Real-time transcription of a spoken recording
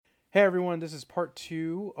Hey everyone, this is part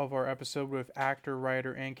 2 of our episode with actor,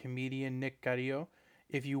 writer, and comedian Nick Garillo.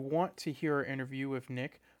 If you want to hear our interview with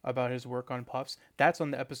Nick about his work on Puffs, that's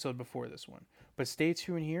on the episode before this one. But stay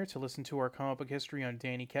tuned here to listen to our comic book history on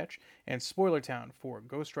Danny Ketch and Spoiler Town for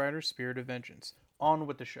Ghost Rider Spirit of Vengeance. On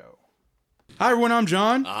with the show. Hi everyone, I'm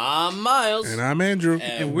John. I'm Miles. And I'm Andrew.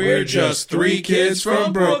 And we're just three kids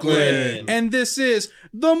from Brooklyn. And this is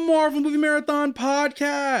the Marvel Movie Marathon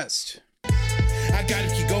Podcast. I gotta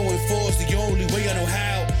keep going forward, it's the only way I know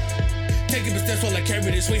how. Taking the steps while I carry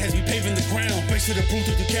this weight has me paving the ground. Brace for the proof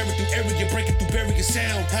to carry through area, breaking through barrier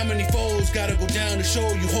sound. How many foes gotta go down to show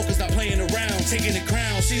you Hulk is not playing around? Taking the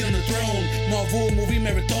crown, seat on the throne. Marvel movie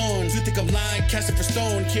marathon. You think I'm lying, cast it for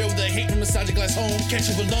stone. Kill the hate from inside your glass home. Catch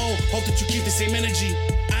you alone, hope that you keep the same energy.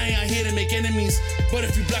 I ain't out here to make enemies, but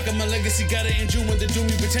if you block on my legacy, gotta end you when the doom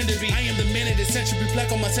you pretend to be. I am the man of the century,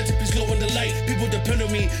 black on my centerpiece, glow in the light. People depend on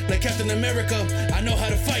me like Captain America. I know how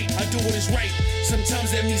to fight, I do what is right.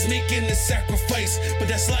 Sometimes that means making a sacrifice, but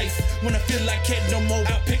that's life. When I feel like can't no more,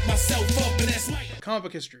 I'll pick myself up, and that's life. Comic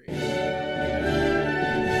book history.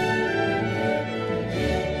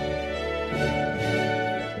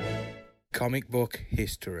 Comic book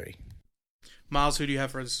history. Miles, who do you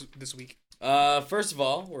have for us this week? First of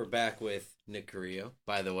all, we're back with Nick Carrillo,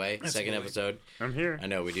 by the way. Absolutely. Second episode. I'm here. I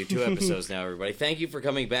know, we do 2 episodes now, everybody. Thank you for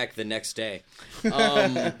coming back the next day.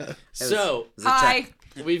 Hi.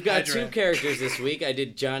 We've got Hi, 2 Dre. characters this week. I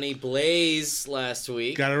did Johnny Blaze last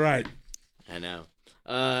week. Got it right. I know.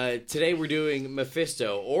 Today we're doing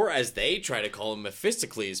Mephisto, or as they try to call him,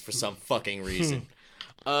 Mephistocles for some fucking reason.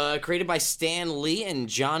 Created by Stan Lee and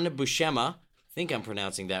John Buscema. I think I'm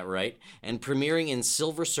pronouncing that right. And premiering in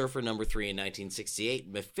Silver Surfer number 3 in 1968,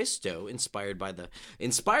 Mephisto, inspired by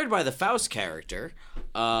the Faust character,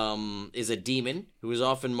 is a demon who is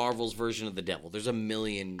often Marvel's version of the devil. There's a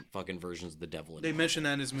million fucking versions of the devil in They Marvel. mentioned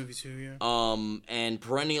that in his movie too, yeah. And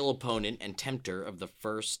perennial opponent and tempter of the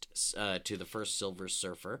first to the first Silver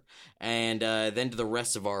Surfer, and then to the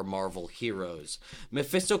rest of our Marvel heroes.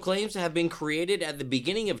 Mephisto claims to have been created at the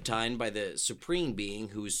beginning of time by the Supreme Being,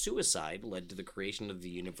 whose suicide led to the creation of the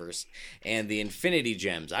universe and the Infinity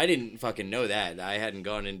Gems. I didn't fucking know that. I hadn't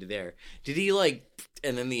gone into there. Did he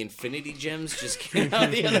and then the Infinity Gems just came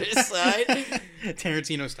out the other side?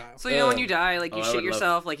 Tarantino style. So you know when you die, like you I shit would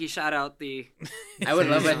yourself, like you shot out the. I would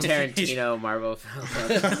love a Tarantino Marvel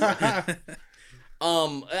film.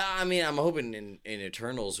 I mean, I'm hoping in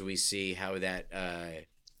Eternals we see how that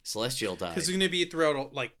Celestial died. Because it's going to be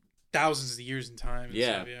throughout like thousands of years in time. And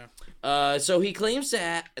Yeah. stuff, yeah. So he claims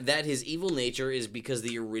that his evil nature is because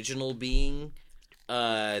the original being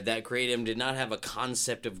that created him did not have a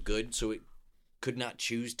concept of good, so it could not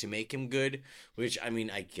choose to make him good, which, I mean,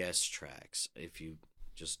 I guess tracks if you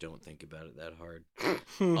just don't think about it that hard.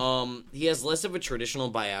 He has less of a traditional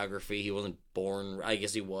biography. He wasn't born, I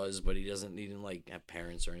guess he was, but he didn't like have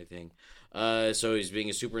parents or anything. So he's being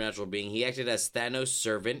a supernatural being. He acted as Thanos'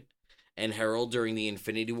 servant and herald during the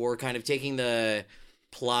Infinity War, kind of taking the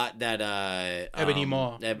plot that Ebony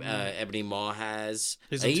Maw. Ebony Maw has.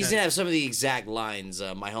 His He's intent. gonna have some of the exact lines.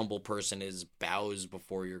 My humble person is bows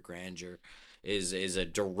before your grandeur. Is a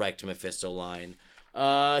direct Mephisto line.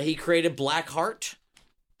 He created Blackheart,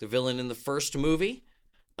 the villain in the first movie,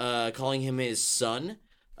 calling him his son.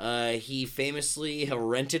 He famously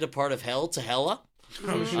rented a part of hell to Hela.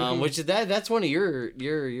 Which is that's one of your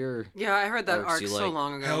Yeah, I heard that Arcs arc you so like.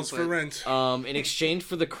 long ago. Hell's for rent. in exchange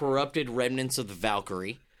for the corrupted remnants of the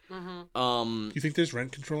Valkyrie. You think there's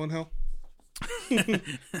rent control in hell? It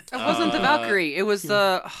wasn't the Valkyrie. It was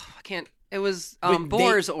the. I can't. It was But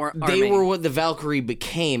Boar's army. They were what the Valkyrie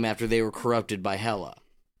became after they were corrupted by Hela.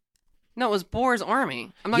 No, it was Boar's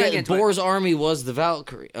army. I'm not gonna get into Boar's army was the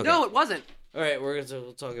Valkyrie. it. Okay. No, it wasn't. All right, we'll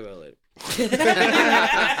talk about it later.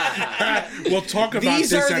 We'll talk about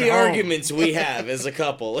These this are at the home. arguments we have as a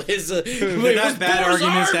couple. They're not bad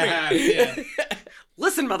arguments to have. Yeah.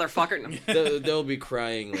 Listen, motherfucker. No. They'll be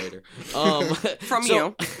crying later. From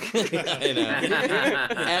you. I know.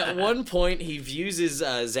 At one point, he fuses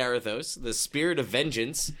Zarathos, the spirit of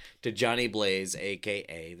vengeance, to Johnny Blaze,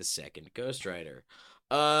 a.k.a. the second Ghost Rider.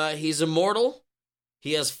 He's immortal.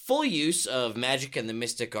 He has full use of magic and the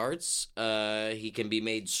mystic arts. He can be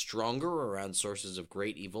made stronger around sources of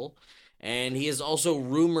great evil. And he is also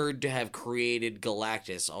rumored to have created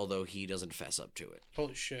Galactus, although he doesn't fess up to it.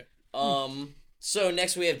 Holy shit. So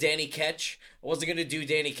next we have Danny Ketch. I wasn't gonna do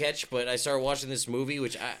Danny Ketch, but I started watching this movie,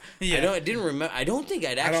 which I didn't remember. I don't think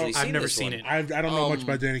I'd actually seen. I've never this seen one. it. I don't know much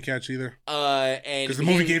about Danny Ketch either. And Because the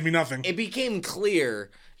movie gave me nothing. It became clear.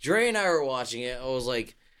 Dre and I were watching it. I was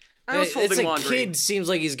like, I was folding it's a laundry. kid seems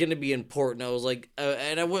like he's gonna be important. I was like,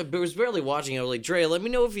 and I was barely watching. I was like, Dre, let me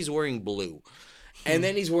know if he's wearing blue. And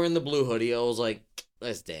then he's wearing the blue hoodie. I was like,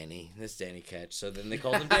 that's Danny. That's Danny Ketch. So then they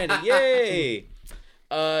called him Danny. Yay!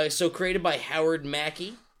 So created by Howard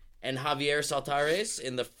Mackie and Javier Saltares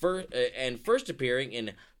in the first appearing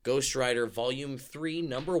in Ghost Rider Volume 3,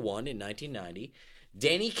 Number 1 in 1990.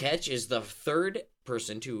 Danny Ketch is the third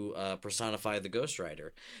person to personify the Ghost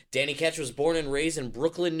Rider. Danny Ketch was born and raised in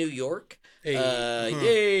Brooklyn, New York.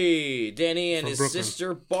 Yay! Danny and his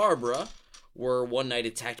sister Barbara were one night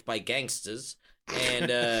attacked by gangsters, and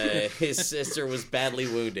his sister was badly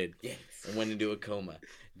wounded and went into a coma.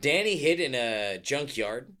 Danny hid in a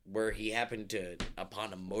junkyard where he happened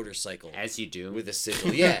upon a motorcycle. As you do. With a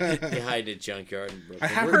sigil. Yeah, he hid in a junkyard in Brooklyn.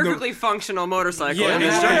 Perfectly functional motorcycle Yeah, in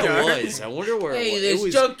his I wonder junkyard. where it was. I wonder where Hey, it was.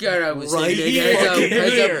 this junkyard I was right in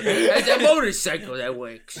here. has a motorcycle that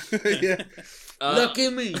works. Yeah. Lucky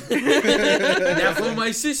me. Not for my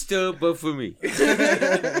sister, but for me.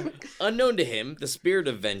 Unknown to him, the spirit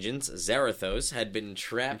of vengeance, Zarathos, had been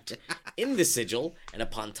trapped in the sigil, and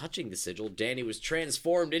upon touching the sigil, Danny was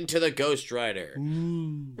transformed into the Ghost Rider.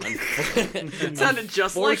 It sounded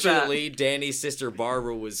just like that. Fortunately, Danny's sister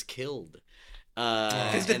Barbara was killed.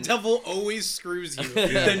 Because the devil always screws you.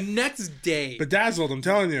 The next day. Bedazzled, I'm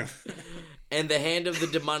telling you. And the hand of the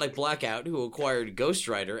demonic Blackout, who acquired Ghost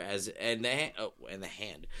Rider and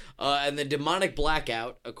the demonic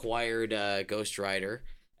Blackout acquired Ghost Rider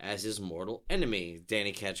as his mortal enemy.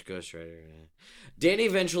 Danny Ketch, Ghost Rider. Danny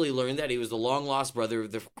eventually learned that he was the long-lost brother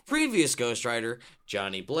of the previous Ghost Rider,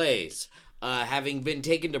 Johnny Blaze, having been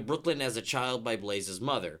taken to Brooklyn as a child by Blaze's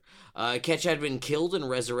mother. Ketch had been killed and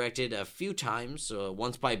resurrected a few times,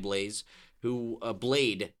 once by Blaze, who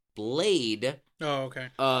Blade. Oh, okay.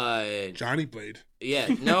 Johnny Blade. Yeah,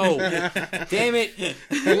 no. Damn it.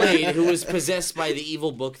 Blade, who was possessed by the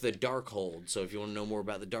evil book, The Darkhold. So if you want to know more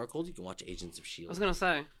about The Darkhold, you can watch Agents of I S.H.I.E.L.D. was gonna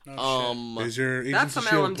say Is your that's some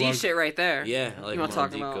LMD shit right there. Yeah, like You wanna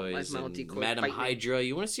talk about, Decoys like, and Decoy Madam fighting? Hydra.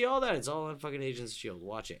 You want to see all that? It's all on fucking Agents of S.H.I.E.L.D.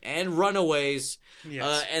 Watch it. And Runaways.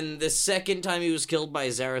 Yes. And the second time he was killed by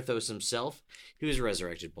Zarathos himself, he was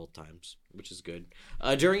resurrected both times, which is good.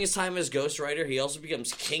 During his time as Ghost Rider, he also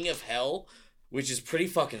becomes King of Hell, which is pretty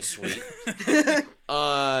fucking sweet.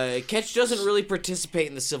 Ketch doesn't really participate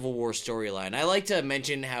in the Civil War storyline. I like to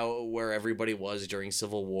mention where everybody was during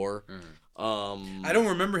Civil War. I don't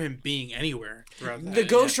remember him being anywhere throughout that. The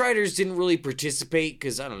Ghost Riders didn't really participate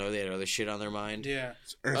because, I don't know, they had other shit on their mind. Yeah.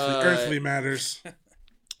 Earthly matters.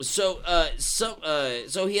 So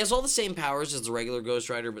he has all the same powers as the regular Ghost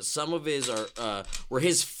Rider, but some of his were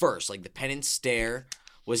his first. Like the Penance Stare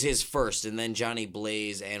was his first, and then Johnny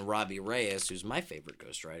Blaze and Robbie Reyes, who's my favorite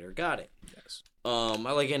Ghost Rider, got it. Yes. I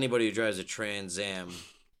like anybody who drives a Trans Am.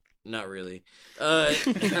 Not really. As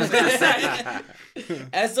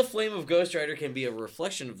the flame of Ghost Rider can be a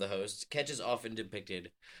reflection of the host, Ketch is often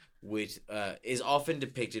depicted with a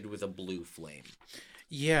blue flame.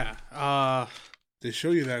 Yeah. They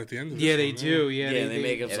show you that at the end of this Yeah, they one, do. Yeah, they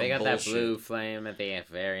make up Yeah, some they got bullshit. that blue flame at the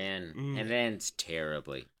very end, and then it's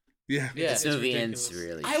terribly. Yeah. Yeah. This movie ridiculous. ends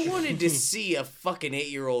really. I wanted to see a fucking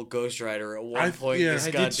 8-year-old Ghost Rider at one point yeah, in this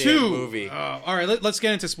I goddamn did too. movie. All right, let's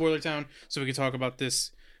get into Spoiler Town so we can talk about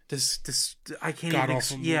this. I can't even.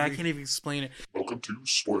 God-awful I movie. can't even explain it. Welcome to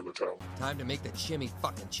Spoiler Town. Time to make the chimmy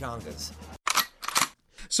fucking chongas.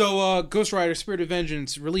 So, Ghost Rider: Spirit of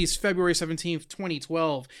Vengeance, released February 17th,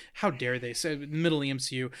 2012. How dare they? Said middle of the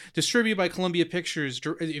MCU. Distributed by Columbia Pictures.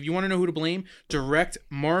 If you want to know who to blame, direct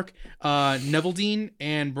Mark Neveldine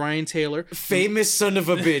and Brian Taylor. Famous son of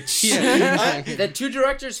a bitch. The two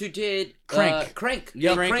directors who did Crank. Crank,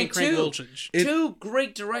 Yeah, Crank and Crank 2. Wilchage. Two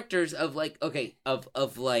great directors of hey,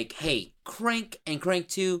 Crank and Crank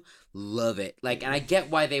 2, love it. Like, and I get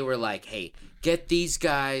why they were like, hey, get these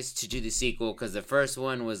guys to do the sequel, because the first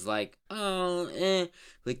one was like,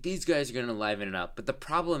 like these guys are gonna liven it up. But the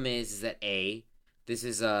problem is that this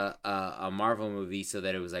is a Marvel movie, so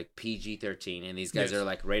that it was like PG-13, and these guys are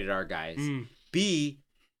like rated R guys. B,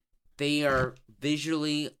 they are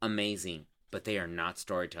visually amazing, but they are not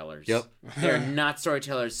storytellers. Yep. They're not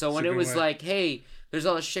storytellers. So when it Super was way. like, hey, there's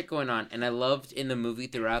all this shit going on, and I loved in the movie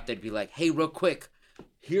throughout, they'd be like, hey, real quick,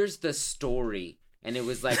 here's the story. And it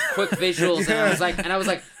was like quick visuals, and I was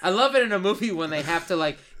like, I love it in a movie when they have to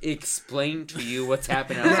like explain to you what's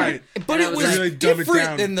happening. I was Right. like, But and I it was Really dumb it down.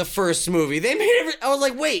 different than the first movie. They made I was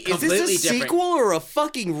like, wait, is this Completely a different. sequel or a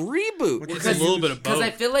fucking reboot? It's a little bit of both. because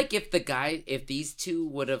I feel like if these two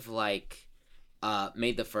would have like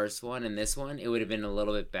made the first one and this one, it would have been a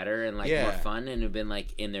little bit better and like Yeah. more fun, and it would have been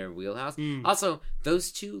like in their wheelhouse. Also,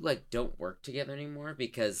 those two like don't work together anymore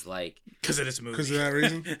because like Because of this movie. Because of that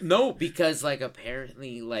reason? no, because like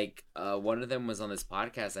apparently like one of them was on this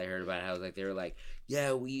podcast I heard about how like they were like,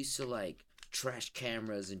 yeah, we used to like trash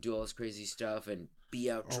cameras and do all this crazy stuff and be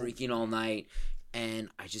out drinking all night, and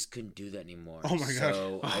I just couldn't do that anymore. Oh my gosh.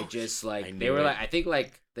 So I just like I they knew were it. like I think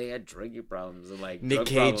like they had drinking problems and like Nick drug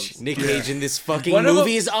Cage. problems. Nick Cage in this fucking One of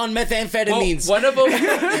movie them- is on methamphetamines. Well,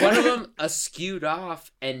 one of them skewed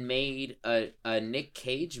off and made a Nick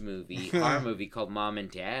Cage movie, horror movie called Mom and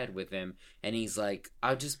Dad with him, and he's like,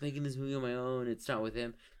 I'm just making this movie on my own. It's not with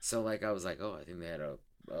him. So like I was like, oh, I think they had a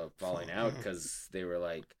falling out because they were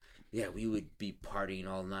like, yeah, we would be partying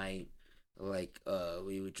all night. Like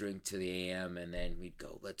we would drink to the AM and then we'd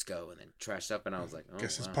go, let's go, and then trash up. And I was like, oh,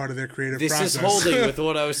 Guess it's wow. part of their creative This process. is holding with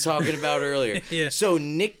what I was talking about earlier. Yeah. So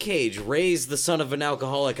Nick Cage, raised the son of an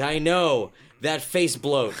alcoholic. I know that face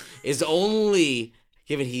bloat is only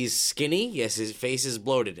given he's skinny. Yes, his face is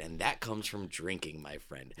bloated, and that comes from drinking, my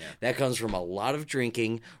friend. That comes from a lot of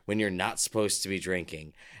drinking when you're not supposed to be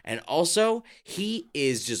drinking. And also, he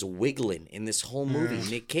is just wiggling in this whole movie,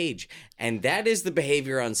 Nick Cage, and that is the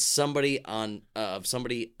behavior on somebody on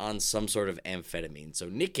some sort of amphetamine. So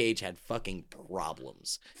Nick Cage had fucking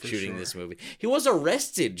problems shooting this movie. He was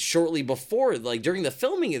arrested shortly before, like during the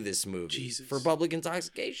filming of this movie, for public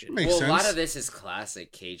intoxication. Makes Well, sense. a lot of this is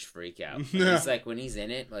classic Cage freakout. Yeah. He's like when he's in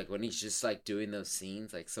it, like when he's just like doing those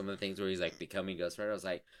scenes, like some of the things where he's like becoming Ghost Rider. I was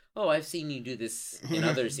like, oh, I've seen you do this in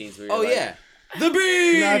other scenes. Where you're Oh like, yeah, the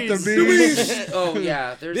bees. Not the bees. Oh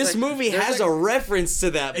yeah, there's This like, movie there's has like, a reference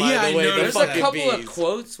to that, by Yeah, the I way. know. The There's a fucking couple bees. of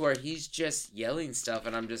quotes where he's just yelling stuff,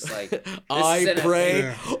 and I'm just like, this is I an- pray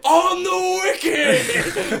Yeah. on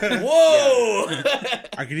the wicked. Whoa!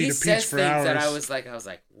 I could He eat a peach says for things hours. that I was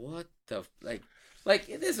like, what the like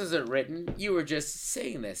if this wasn't written, you were just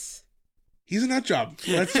saying this. He's a nut job.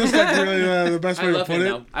 That's just like really the best I way to love put him it.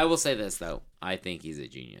 though. I will say this though, I think he's a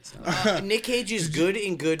genius. Nick Cage is good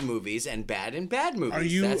in good movies and bad in bad movies. Are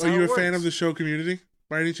you That's are how you a it fan works. of the show Community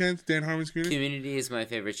by any chance? Dan Harmon's Community. Community is my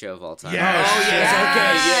favorite show of all time. Yes. Oh yes,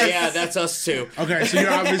 Yes. okay, yeah, that's us too. Okay, so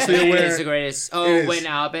you're obviously It aware. is the greatest. It Oh, is. when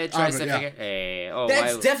Albert tries Albert, to yeah. figure. Hey, oh,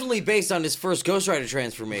 That's I- definitely based on his first Ghost Rider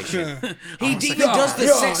transformation. He even sexy does the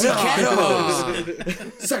cat. sexy cat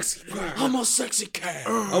pose. Sexy. I'm a sexy cat.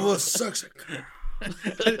 I'm a sexy. I It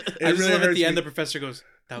just really love at hurts the end me. the professor goes,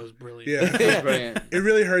 "That was brilliant." Yeah. Brilliant. It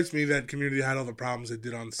really hurts me that Community had all the problems it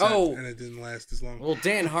did on set, Oh. and it didn't last as long. Well,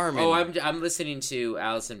 Dan Harmon. Oh, I'm listening to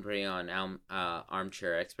Allison Brie on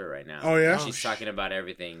Armchair Expert right now. Oh, yeah? She's talking about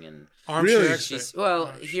everything and Armchair Really? expert. she's well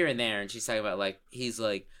here and there, and she's talking about like he's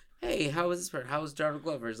like, hey, how was this part? How was Donald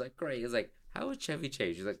Glover? He's like, great. He's like, how was Chevy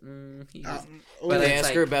Chase? She's like, he was. Did But they it's ask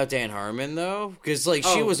like- her about Dan Harmon though? Because like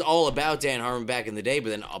she Oh. was all about Dan Harmon back in the day, but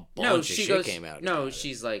then a bunch No, of she shit goes. came out. No, about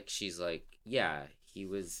it. she's like, yeah, he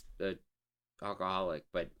was a alcoholic,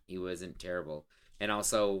 but he wasn't terrible. And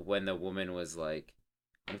also, when the woman was like,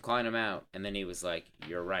 I'm calling him out, and then he was like,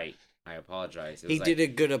 you're right, I apologize. It was He like, did a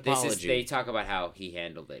good This apology. is, they talk about how he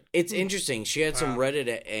handled it. It's interesting. She had some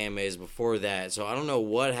Reddit AMAs before that, so I don't know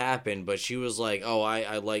what happened, but she was like, "Oh,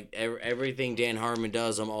 I like everything Dan Harmon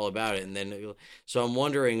does. I'm all about it." And then, so I'm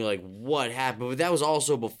wondering like what happened, but that was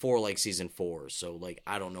also before like season 4, so like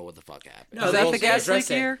I don't know what the fuck happened. No, Is they that also the gas leak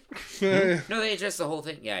address it. here? No, they address the whole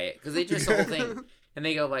thing. Yeah, because they address the whole thing, and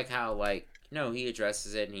they go like how like no, he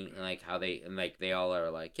addresses it, and he and, like how they and like they all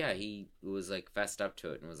are like yeah, he was like fessed up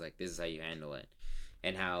to it and was like this is how you handle it,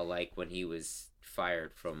 and how like when he was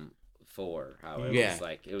fired from 4, how it Yeah. was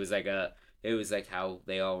like it was like how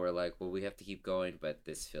they all were like well we have to keep going, but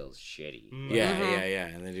this feels shitty. Yeah, Mhm. yeah,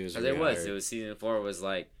 and then he was. Because it was rehired. season 4 was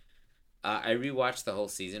like I rewatched the whole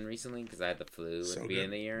season recently because I had the flu So at the beginning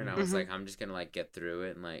of the year, and I was Mhm. like, I'm just gonna like get through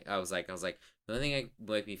it, and like I was like, the only thing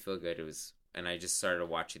that make me feel good was, and I just started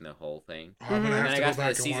watching the whole thing, Oh, I'm gonna and have then I to got go to back the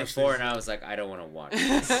and season watch 4, these. and I was like, I don't want to watch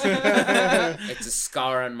this. It's a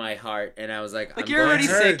scar on my heart, and I was like, Like I'm you're going already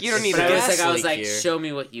to- sick. You don't need But to. I was gas like, leak here. show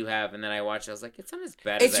me what you have, and then I watched. I was like, it's not as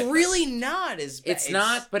bad. as It's I thought. really not as. It's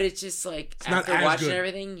not, but it's just like not after as watching good.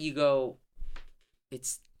 everything, you go,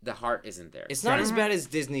 it's the heart isn't there. It's not as bad as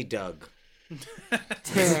Disney Doug.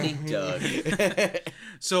 Disney Doug.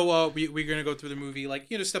 So we're gonna go through the movie like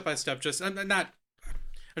step by step. Just I'm not.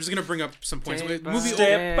 I'm just gonna bring up some points. Day The by movie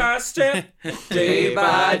step. by step, Day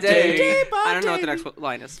by day. Day by I don't know what the day. next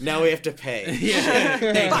line is. Now we have to pay.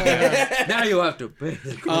 Yeah. now you have to pay.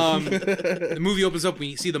 The movie opens up.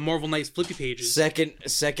 We see the Marvel Knights flippy pages.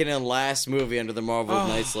 Second and last movie under the Marvel Oh.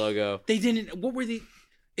 Knights logo. They didn't. What were they?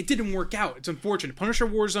 it didn't work out. It's unfortunate. Punisher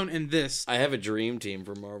Warzone and this. I have a dream team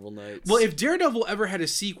for Marvel Knights. Well, if Daredevil ever had a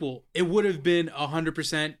sequel, it would have been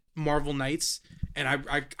 100% Marvel Knights, and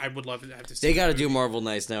I would love to have to see. They got to do Marvel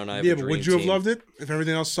Knights now, and I have Yeah, a but dream would you have team. loved it if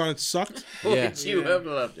everything else on it sucked? Yeah. Would you have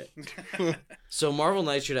loved it? So Marvel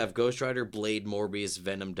Knights should have Ghost Rider, Blade, Morbius,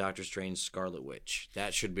 Venom, Doctor Strange, Scarlet Witch.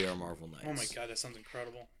 That should be our Marvel Knights. Oh my god, that sounds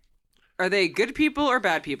incredible. Are they good people or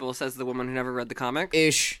bad people? Says the woman who never read the comic.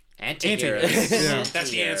 Ish. Anti-heroes. Yeah.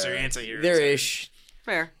 That's the answer. Anti-heroes. They're ish.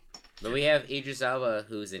 Fair. But we have Idris Elba,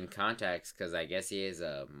 who's in contacts, because I guess he has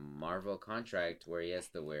a Marvel contract where he has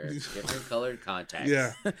to wear different colored contacts.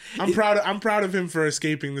 Yeah, I'm proud of him for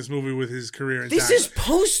escaping this movie with his career intact. This is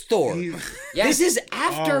post Thor. He- Yeah. This is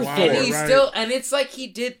after Oh, wow. Thor. And he's Right. still, and it's like he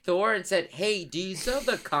did Thor and said, "Hey, do you still have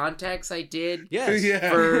the contacts I did Yes. yeah.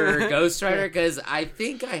 for Ghost Rider? Because I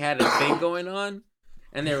think I had a thing going on."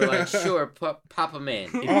 And they were like, "Sure, pop them in."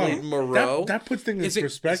 He played Moreau. That puts things Is in it-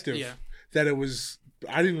 perspective. yeah. That it was.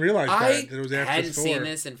 I didn't realize I that it was after hadn't Thor. seen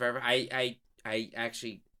this in forever. I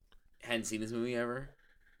actually hadn't seen this movie ever.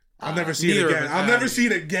 I'll never see it neither of again. us I'll have. never see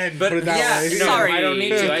it again. But put it that yeah, way. no, Sorry. I don't need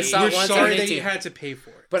to. I saw We're it once. I sorry don't that need you to. had to pay for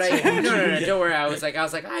it. But I no, don't worry. I was like,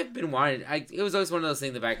 I've been wanting. It was always one of those things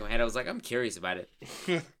in the back of my head. I was like, I'm curious about it,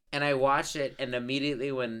 and I watched it, and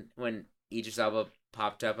immediately when Idris Elba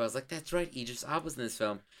popped up, I was like, that's right, Idris Elba's in this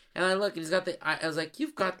film, and I look, and he's got the. I was like,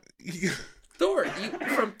 you've got Thor, you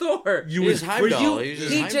from Thor. You He was was Heimdall. Were He was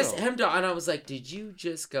just he Heimdall. just Heimdall, and I was like, did you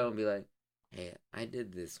just go and be like, hey, I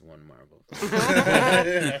did this one Marvel film.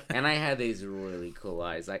 And I had these really cool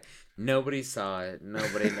eyes. Like, nobody saw it.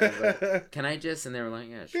 Nobody knows. Like, can I just? And they were like,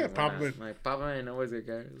 yeah, sure. Yeah, why pop not? him in. Like, pop him in. Nobody's gonna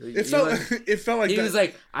care. Like, It felt like he that. was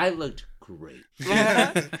like, I looked great.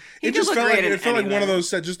 It did just look felt like great in it felt like one of anything. those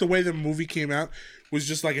sets. Just the way the movie came out was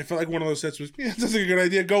just like it felt like one of those sets was. Yeah, it sounds like a good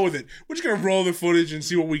idea. Go with it. We're just gonna roll the footage and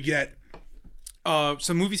see what we get. So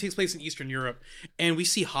the movie takes place in Eastern Europe, and we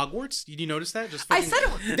see Hogwarts. Did you notice that? Just I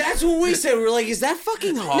fucking- said it. That's what we said. We were like, is that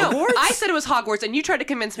fucking Hogwarts? No, I said it was Hogwarts, and you tried to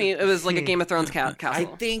convince me it was like a Game of Thrones I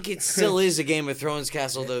castle. think it still is a Game of Thrones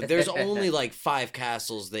castle, though. There's only like 5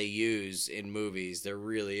 castles they use in movies. There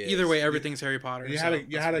really is. Either way, everything's Harry Potter. You so had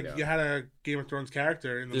a let's go. Game of Thrones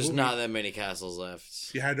character in the There's movie. not that many castles left.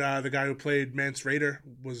 You had the guy who played Mance Rayder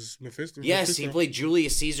was Mephisto. Yes, Mephisto. he played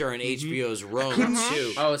Julius Caesar in HBO's Rome,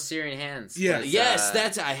 too. Oh, Syrian Hands. Yeah. was, Yes,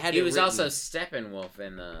 that's I had He it was written. also Steppenwolf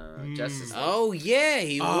in Justice League. Oh yeah,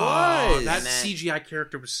 he Oh, was. that And then- CGI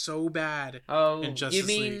character was so bad. Oh, in you Justice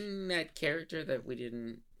mean that character that we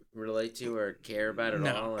didn't relate to or care about at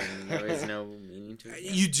No. all, and there is no meaning to it?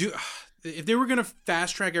 You do. If they were gonna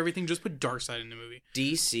fast track everything, just put Darkseid in the movie.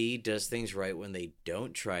 DC does things right when they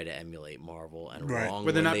don't try to emulate Marvel, and Right. wrong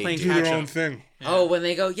Where they're when not they playing do. Do catch their up. own thing. Oh, when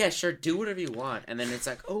they go, yeah, sure, do whatever you want, and then it's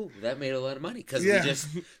like, oh, that made a lot of money because Yeah. we just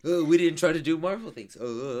we didn't try to do Marvel things.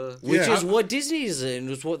 Which Yeah. is what Disney is, and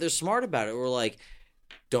it's what they're smart about it. We're like,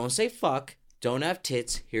 don't say fuck, don't have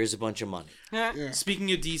tits. Here's a bunch of money.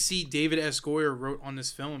 Speaking of DC, David S. Goyer wrote on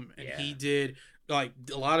this film, and Yeah. he did like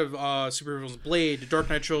a lot of superheroes. Blade, the Dark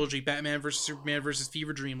Knight trilogy, Batman versus Superman versus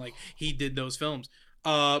Fever Dream. Like he did those films.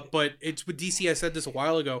 But it's with DC. I said this a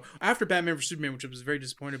while ago after Batman vs Superman, which I was very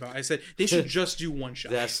disappointed about. I said they should just do one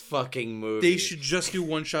shot. That's fucking movie. They should just do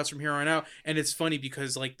one shots from here on out. And it's funny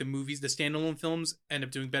because like the movies, the standalone films end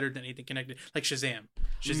up doing better than anything connected. Like Shazam.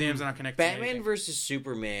 Shazam's not connected. to Batman anything. versus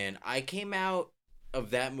Superman. I came out of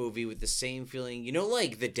that movie with the same feeling. You know,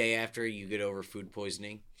 like the day after you get over food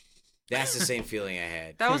poisoning. That's the same feeling I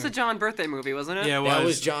had. That was a John birthday movie, wasn't it? Yeah, it That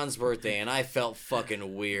was John's birthday, and I felt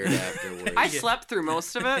fucking weird afterwards. I slept through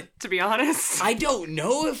most of it, to be honest. I don't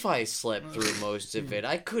know if I slept through most of it.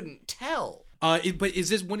 I couldn't tell. But is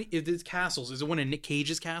this one? Is this castles? Is it one of Nick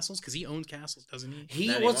Cage's castles? Because he owns castles, doesn't he? He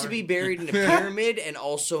Not wants to anymore. be buried in a pyramid, and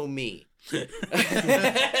also me.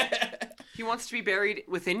 He wants to be buried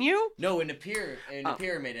within you? No, in a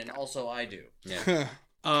pyramid, and also I do. Yeah.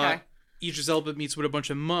 Uh, Okay. Idris Elba meets with a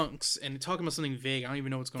bunch of monks and talking about something vague. I don't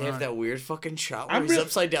even know what's They going have on. that weird fucking shot where I'm he's real-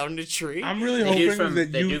 upside down in a tree. I'm really The dude hoping from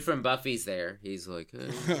that the you. dude from Buffy's there. He's like,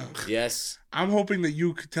 Yes. I'm hoping that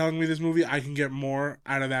you telling me this movie, I can get more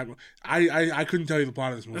out of that. I couldn't tell you the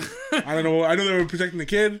plot of this movie. I don't know. I know they were protecting the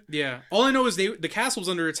kid. Yeah. All I know is the castle was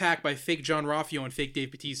under attack by fake John Raffio and fake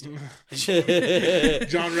Dave Bautista.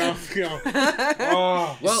 John Ralphio.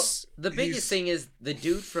 Oh, well, the biggest thing is the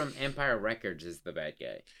dude from Empire Records is the bad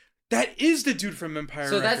guy. That is the dude from Empire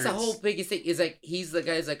So that's the Records. whole biggest thing. Is like he's the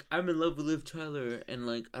guy's like, I'm in love with Liv Tyler, and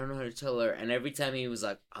like I don't know how to tell her. And every time he was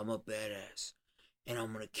like, I'm a badass, and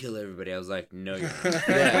I'm gonna kill everybody. I was like, no, you're not.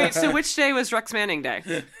 Wait, so which day was Rex Manning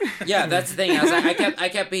Day? Yeah, that's the thing. I was like, I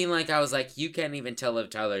kept being like, I was like, you can't even tell Liv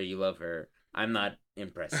Tyler you love her. I'm not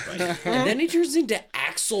impressed by it. And then he turns into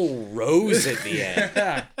Axl Rose at the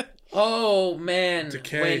end. Oh man,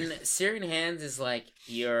 Decay. when Syrian Hands is like,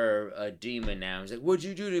 "You're a demon now," he's like, "What'd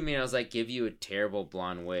you do to me?" And I was like, "Give you a terrible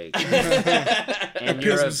blonde wig, and Peel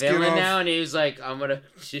you're a some skin villain off. now." And he was like, "I'm gonna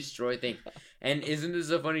destroy things." And isn't this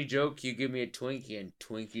a funny joke? You give me a Twinkie and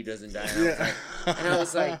Twinkie doesn't die. And I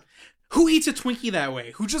was like, Who eats a Twinkie that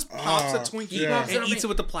way? Who just pops a Twinkie yeah. and eats it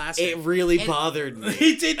with the plastic? It really bothered me.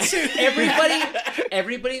 He did too.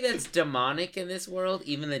 everybody that's demonic in this world,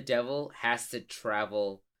 even the devil, has to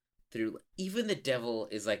travel through. Even the devil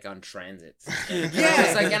is like on transits.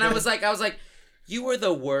 And I was like, you were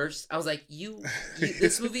the worst. I was like, you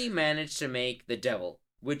this movie managed to make the devil,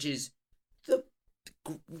 which is the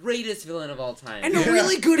greatest villain of all time, And a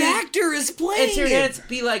really good actor is playing and Syrian it. Hands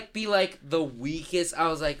be like the weakest. I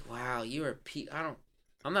was like, wow, you are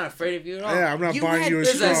I'm not afraid of you at all. Yeah, I'm not You buying had- you as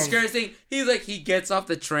There's that strong. scary thing. He's like, he gets off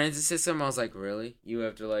the transit system. I was like, really? You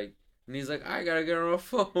have to like, and he's like, I gotta get on a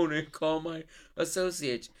phone and call my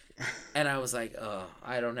associate. And I was like, oh,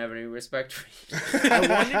 I don't have any respect for you. I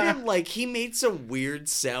wanted him, like, he made some weird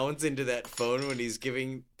sounds into that phone when he's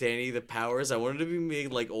giving Danny the powers. I wanted him to be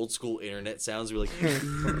making, like, old school internet sounds. We're like,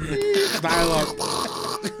 Dialogue.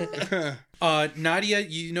 Nadia,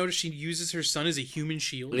 you notice she uses her son as a human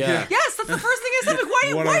shield. yeah. Yes, that's the first thing I said. Like,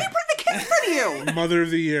 why What are a- you putting the kid in front of you? Mother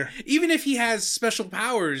of the year. Even if he has special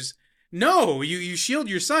powers, no, you shield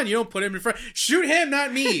your son. You don't put him in front. Shoot him,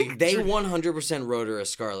 not me. They 100% wrote her a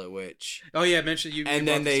Scarlet Witch. Oh yeah, mention you. And you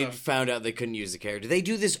then brought this they up. found out they couldn't use the character. They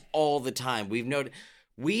do this all the time.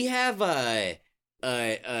 We have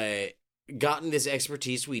gotten this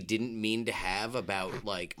expertise we didn't mean to have about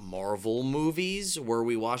like Marvel movies where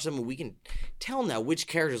we watch them and we can tell now which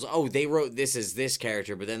characters. Oh, they wrote this as this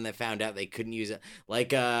character, but then they found out they couldn't use it. Like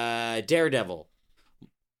Daredevil.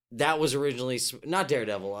 That was originally not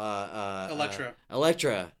Daredevil. Elektra.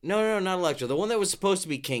 Elektra. No, not Elektra. The one that was supposed to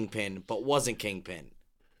be Kingpin but wasn't Kingpin.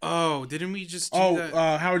 Oh, didn't we just do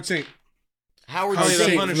that? Howard Saint. Howard Oh, yeah,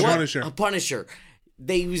 Saint. Punisher. What? Punisher. A Punisher.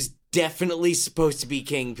 They was definitely supposed to be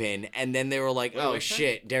Kingpin, and then they were like, "Oh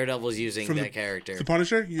shit, Daredevil's using From that character." The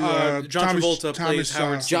Punisher? John Travolta plays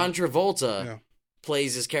Howard John Travolta Yeah.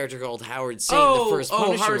 plays this character called Howard Saint, the first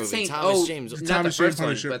Punisher Howard movie. Saint. Thomas James. Not the Thomas Jane first one,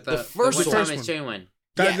 Punisher. but The first which one. Thomas Jane one.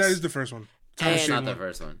 That Yes. is the first one. And- Thomas It's Jane not the one.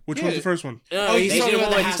 first one. Which one's the first one? No, he's they talking did about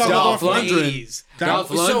one the that House has of Dolph Dolph Lundgren. That- Dolph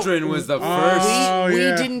Lundgren was the Oh, first. We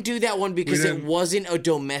yeah. didn't do that one because We it didn't. wasn't a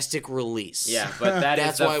domestic release. Yeah, but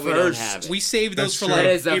That's the why first. we don't have it. We saved those That's for true. like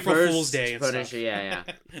That is the April first Fool's Day and Punisher, stuff.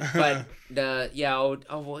 yeah. But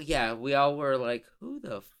we all were like, who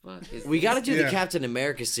the fuck is We got to do Yeah. the Captain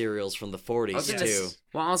America serials from the I was 40s gonna too.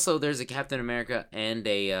 Well, also there's a Captain America and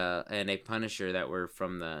a Punisher that were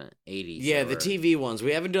from the 80s. Yeah, that the were- TV ones.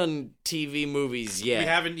 We haven't done TV movies yet. We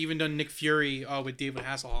haven't even done Nick Fury with David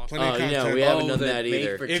Hasselhoff. Plenty of Oh, no, content. we haven't Oh, done the that made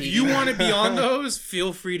either. for If TV. you want to be on those,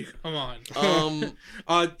 feel free to come on.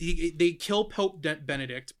 They kill Pope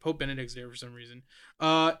Benedict's there for some reason.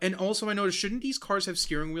 And also I noticed, shouldn't these cars have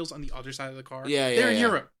steering wheels on the other side of the car? Yeah, They're in yeah.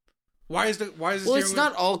 Europe. Why is the well, steering it's wheel?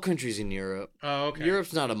 not all countries in Europe. Oh, okay.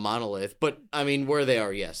 Europe's not a monolith, but I mean, where they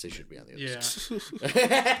are, yes, they should be on the other Yeah. side.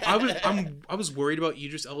 I was worried about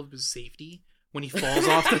Idris Elba's safety when he falls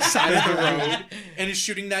off the side of the road and is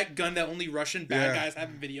shooting that gun that only Russian bad Yeah. guys have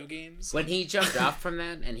in video games. When he jumped off from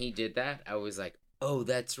that and he did that, I was like, oh,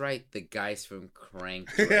 that's right. The guys from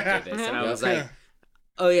Crank directed this. And I was like, Yeah.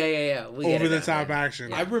 oh, yeah. We get Over it the now. top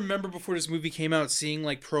action. I remember before this movie came out seeing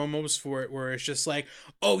like promos for it where it's just like,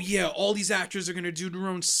 oh yeah, all these actors are gonna do their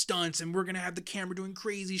own stunts and we're gonna have the camera doing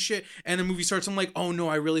crazy shit. And the movie starts, I'm like, oh no,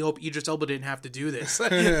 I really hope Idris Elba didn't have to do this.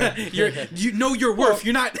 You know your worth.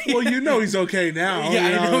 You're not. Well, you know he's okay now. yeah,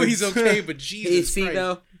 you I know it's- he's okay, but Jesus Is he Christ.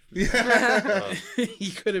 though?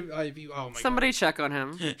 He could have. Oh my Somebody check on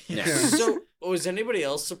him. Yeah. So, was anybody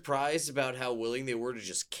else surprised about how willing they were to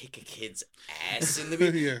just kick a kid's ass in the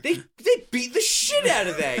beginning? Yeah. They beat the shit out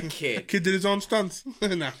of that kid. Kid did his own stunts.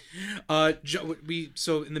 No.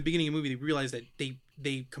 So in the beginning of the movie, they realized that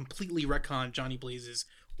they completely retconned Johnny Blaze's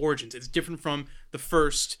origins. It's different from the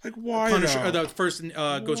first Like, why Punisher, though? the first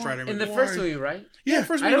Ghost Rider movie. In the first movie, right? Yeah,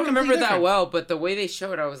 first I movie don't remember completely that different. well, but the way they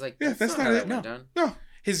showed, I was like, Yeah, that's not how it. that No. went down. No.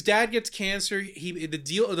 His dad gets cancer.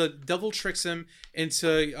 The devil tricks him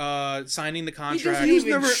into signing the He contract. doesn't even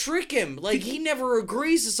never- trick him. Like, he never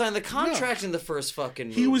agrees to sign the contract in the first fucking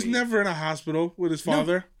movie. He was never in a hospital with his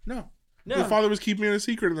father. No. The father was keeping it a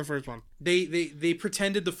secret in the first one. They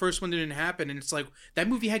pretended the first one didn't happen, and it's like that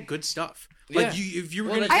movie had good stuff. Like Yeah. if you were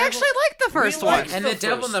Well, gonna, the I devil- actually liked the first We one. liked And the the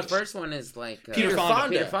devil in the first first one is like Peter Fonda.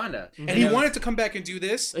 Peter Fonda. and he wanted to come back and do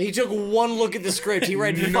this. He took one look at the script. He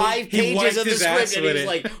read 5 he wiped pages of the his ass script and he with was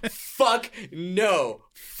it. like, fuck no.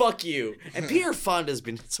 Fuck you. And Peter Fonda's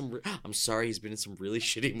been in some. I'm sorry, he's been in some really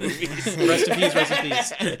shitty movies. Rest in peace, rest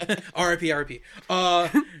in peace. R.I.P. R.I.P.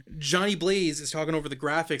 Johnny Blaze is talking over the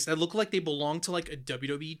graphics that look like they belong to like a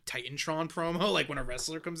WWE Titantron promo, like when a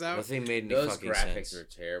wrestler comes out. Nothing made any Those fucking graphics sense. were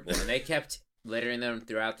terrible, and they kept littering them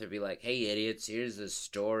throughout to be like, "Hey, idiots, here's the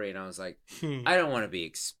story," and I was like, "I don't want to be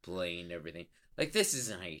explained everything. Like, this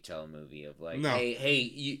isn't how you tell a movie of like, No. hey,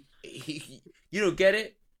 you don't get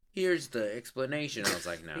it. Here's the explanation." I was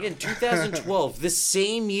like, "No." Again, 2012, the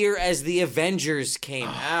same year as the Avengers came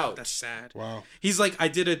out. That's sad. Wow. He's like, I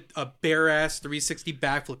did a bare ass 360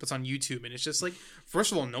 backflip. It's on YouTube, and it's just like,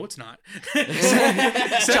 first of all, no, it's not.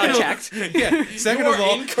 John checked. Yeah. Second You of are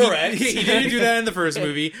all, incorrect. He didn't do that in the first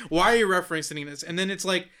movie. Why are you referencing this? And then it's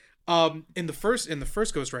like, in the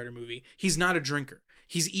first Ghost Rider movie, he's not a drinker.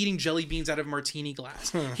 He's eating jelly beans out of a martini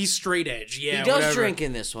glass. He's straight edge. Yeah, He does whatever. drink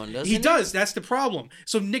in this one, doesn't he? He does. That's the problem.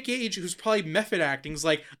 So Nick Cage, who's probably method acting, is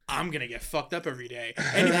like, I'm gonna get fucked up every day,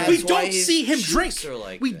 and That's we why don't his see him cheeks drink. are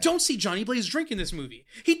like We that. don't see Johnny Blaze drink in this movie.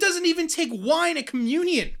 He doesn't even take wine at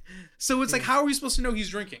communion. So it's like, how are we supposed to know he's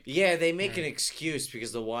drinking? Yeah, they make an excuse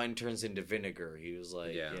because the wine turns into vinegar. He was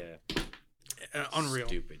like, Yeah. Unreal.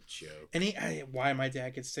 Stupid joke. And why my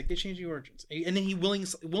dad gets sick? They changed the origins, and then he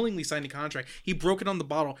willingly signed a contract. He broke it on the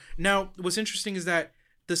bottle. Now, what's interesting is that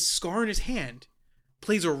the scar in his hand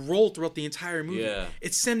plays a role throughout the entire movie. Yeah.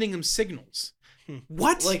 It's sending him signals.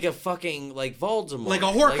 What? Like a fucking, like Voldemort. Like a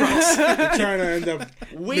Horcrux. They're trying to end up.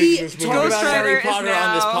 We making this talk movie. Ghost about Harry Rider is Potter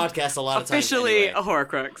on this now podcast a lot of times. Officially anyway. a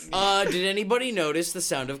Horcrux. Did anybody notice the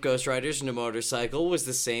sound of Ghost Rider's motorcycle was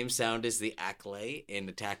the same sound as the Acklay in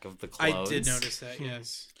Attack of the I Clones? did notice that,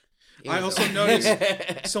 yes. It I was also a-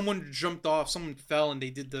 noticed someone jumped off, someone fell, and they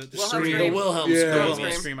did the Wilhelm scream. scream. The Wilhelm Yeah. scream. Wilhelm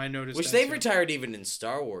Scream. scream. I noticed Which that, they've too. retired even in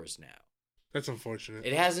Star Wars now. That's unfortunate.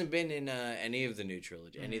 It hasn't been in any of the new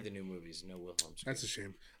trilogy, any of the new movies. No Wilhelm scream. That's a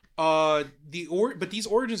shame. But these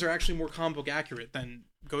origins are actually more comic book accurate than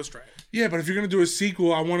Ghost Rider. Yeah, but if you're gonna do a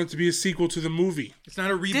sequel, I want it to be a sequel to the movie. It's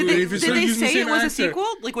not a reboot. Did they, if it's did not they using the say it same was a actor. sequel?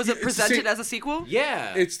 Like, was it It's the presented same- as a sequel?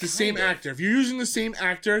 Yeah, It's the same kind of. actor. If you're using the same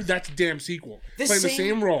actor, that's a damn sequel. The Playing the same-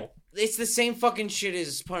 same role. It's the same fucking shit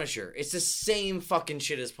as Punisher. It's the same fucking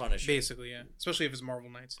shit as Punisher. Basically, yeah. Especially if it's Marvel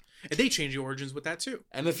Knights. And they change the origins with that, too.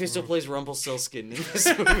 And Mephisto plays Rumpelstiltskin in this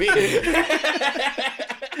movie.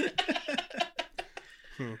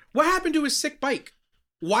 What happened to his sick bike?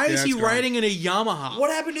 Why is Yeah, he it's gone. riding in a Yamaha?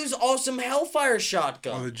 What happened to his awesome Hellfire Oh,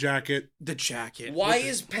 shotgun? the jacket. The jacket. Why With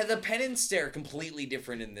is the penance stare completely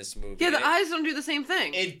different in this movie? Yeah, the eyes don't do the same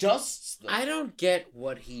thing. It dusts them. I don't get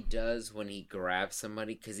what he does when he grabs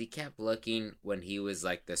somebody, because he kept looking when he was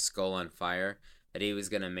like the skull on fire that he was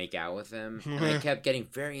gonna make out with him, and I kept getting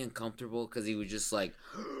very uncomfortable because he was just like,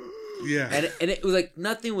 Yeah. and it was like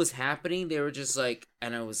nothing was happening. They were just like,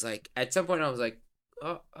 and I was like, at some point I was like,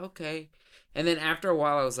 oh, okay, and then after a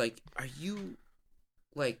while I was like, are you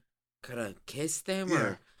like gonna kiss them Yeah.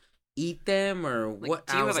 or eat them or what?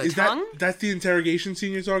 do you I was have a like, tongue? That's the interrogation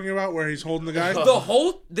scene you're talking about, where he's holding the guy.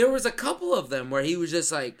 there was a couple of them where he was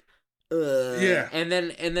just like, Yeah. and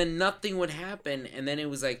then nothing would happen, and then it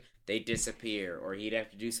was like they disappear, or he'd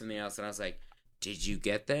have to do something else, and I was like, did you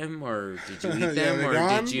get them, or did you eat Yeah, them, they're or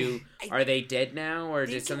gone? did you? Are they dead now, or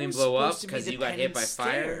think did it something was blow up supposed to be because the you got hit by penance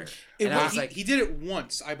fire? stare. And I was like, he did it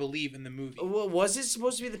once, I believe, in the movie. Well, was it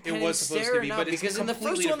supposed to be the It penance was supposed stare to or be, not? but it's Because in the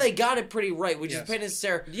completely first one they got it pretty right, which Yes. is penance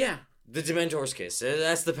stare. yeah, The Dementor's kiss.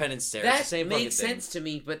 That's the penance stare. It's that the same fucking makes thing. sense to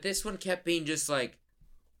me, but this one kept being just like,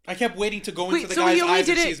 I kept waiting to go into Wait, the so guy's he only eyes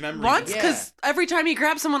and did see his it memories. once? Yeah. Because every time he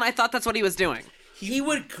grabbed someone, I thought that's what he was doing. he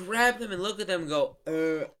would grab them and look at them and go,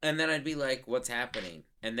 and then I'd be like, what's happening?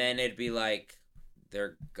 And then it'd be like,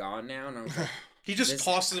 they're gone now, and I was like, He just This-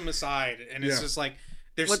 tosses them aside, and it's Yeah. just like,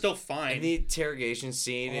 they're still fine. In the interrogation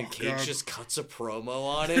scene, and Oh, Cage God. just cuts a promo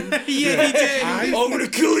on him. yeah, he did. I'm gonna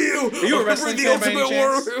kill you. Are you a wrestling the fan by any ultimate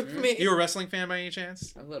chance? war with me. You a wrestling fan by any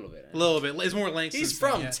chance? a little bit. A little bit. It's more Langston. He's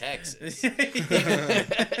from Texas.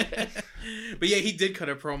 But yeah, he did cut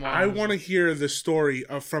a promo. I want to hear the story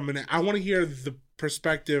I want to hear the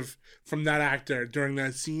perspective from that actor during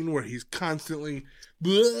that scene where he's constantly,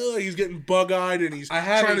 he's getting bug-eyed and he's I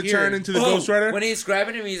have trying it to here. turn into the Ghost Rider. When he's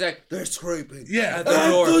grabbing him, he's like, they're scraping. Yeah. At the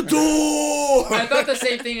door. door. I thought the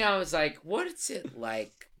same thing. I was like, what's it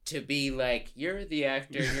like to be like, you're the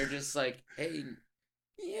actor and you're just like, hey,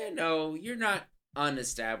 you're not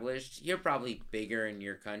unestablished. You're probably bigger in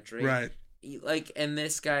your country. Right. Like, and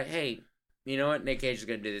this guy, hey, you know what? Nick Cage is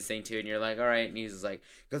going to do this thing too. And you're like, all right. And he's just like,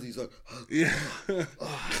 because he's like, Yeah.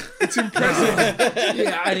 It's impressive.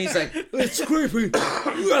 yeah. And he's like, it's creepy.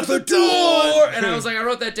 At the door. And I was like, I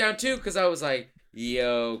wrote that down too because I was like,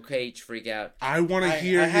 Yo, Cage, freak out. I want to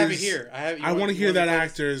hear. I have it here. I want to hear that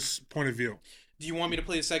actor's point of view. Do you want me to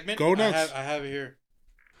play a segment? Go nuts. I have it here.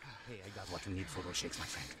 Hey, I got what you need for those shakes, my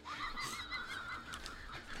friend.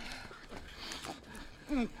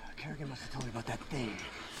 Kerrigan must have told you about that thing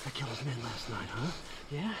that killed his men last night, huh?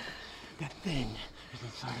 Yeah? That thing is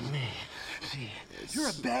inside of me. See, you're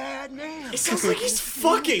a bad man. It sounds like he's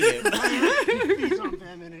fucking him. He's on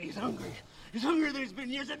famine and he's hungry. He's hungrier than he's been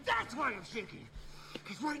in years, and that's why I'm shaking.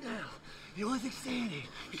 Because right now, the only thing standing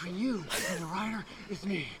between you and the rider is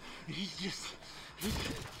me. And he's just...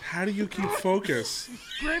 How do you keep focus?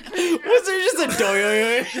 Was there just a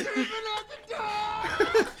doy?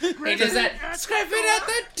 He does that. Scraping at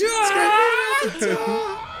the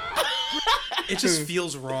door. It just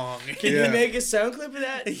feels wrong. Can you make a sound clip of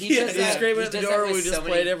that? He does that. Scraping He at the does door. that with We just so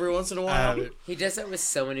play it many- every once in a while. He does that with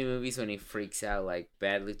so many movies when he freaks out, like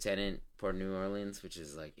Bad Lieutenant, Port New Orleans, which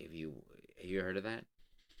is like, have you heard of that?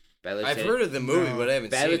 Bad I've heard of the movie, but I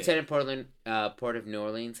haven't Bad seen Lieutenant, Port of New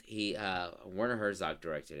Orleans. He Werner Herzog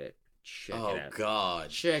directed it. Check it. Oh it out. God!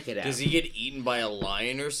 Check it out. Does he get eaten by a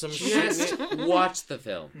lion or some shit? Just watch the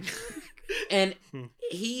film, and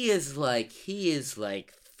he is like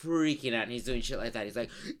freaking out, and he's doing shit like that. He's like,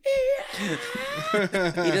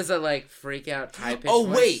 he does a like freak out high pitch. Oh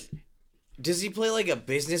wait, does he play like a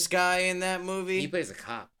business guy in that movie? He plays a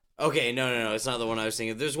cop. Okay, no, it's not the one I was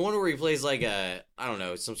thinking. There's one where he plays like I don't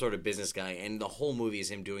know, some sort of business guy, and the whole movie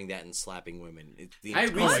is him doing that and slapping women. It's the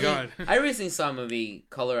I recently saw a movie,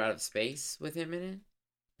 Color Out of Space, with him in it.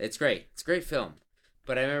 It's great. It's a great film.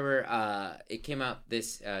 But I remember it came out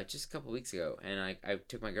this just a couple weeks ago, and I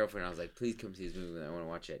took my girlfriend and I was like, please come see this movie. I want to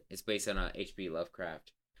watch it. It's based on H.P.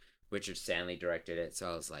 Lovecraft. Richard Stanley directed it,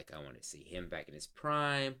 so I was like, I want to see him back in his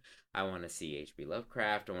prime. I want to see H.P.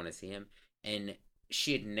 Lovecraft. I want to see him. And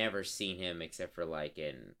she had never seen him except for like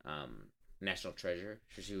in National Treasure.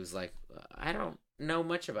 So she was like, I don't know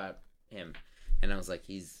much about him. And I was like,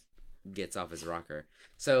 he's gets off his rocker.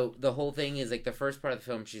 So the whole thing is like the first part of the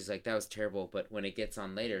film, she's like, that was terrible. But when it gets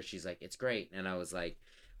on later, she's like, it's great. And I was like,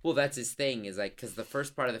 well, that's his thing, is like, because the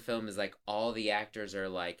first part of the film is like all the actors are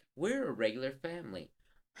like, we're a regular family.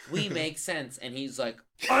 We make sense. And he's like,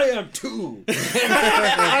 I am too.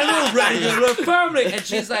 I'm a regular family. And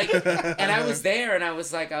she's like, and I was there and I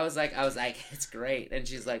was like, it's great. And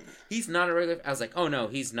she's like, he's not a regular. I was like, oh no,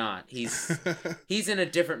 he's not. He's in a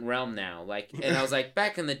different realm now. Like, and I was like,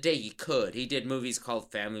 back in the day, he could. He did movies called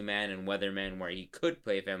Family Man and Weatherman where he could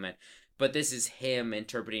play a family man. But this is him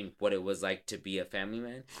interpreting what it was like to be a family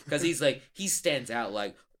man. Because he's like, he stands out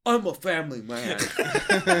like, I'm a family man.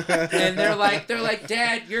 And they're like,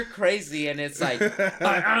 Dad, you're crazy. And it's like,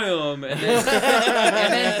 I am. And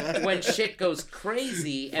then when shit goes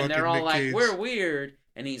crazy and they're all Nick like, Cage. we're weird.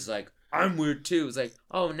 And he's like, I'm weird too. It's like,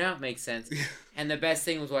 oh, now it makes sense. And the best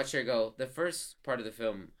thing was watching her go, the first part of the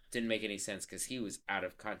film didn't make any sense because he was out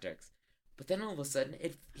of context. But then all of a sudden,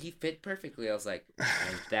 he fit perfectly. I was like,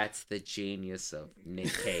 and that's the genius of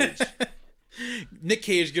Nick Cage. Nick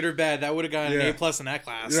Cage, good or bad, that would have gotten an A+ in that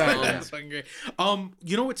class. Yeah. That's fucking great.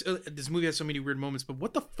 You know what's this movie has so many weird moments, but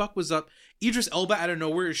what the fuck was up? Idris Elba out of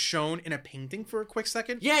nowhere is shown in a painting for a quick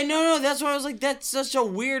second. Yeah, no, that's why I was like, that's such a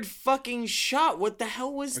weird fucking shot. What the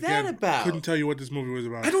hell was that about? Couldn't tell you what this movie was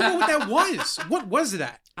about. I don't know what that was. What was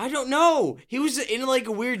that? I don't know. He was in like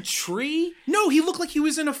a weird tree. No, he looked like he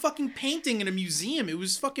was in a fucking painting in a museum. It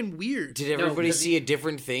was fucking weird. Did everybody 'cause see a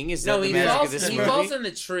different thing? Is that No, the he magic falls, of this he movie? falls in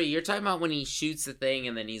the tree. You're talking about when he shoots the thing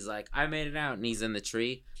and then he's like, I made it out, and he's in the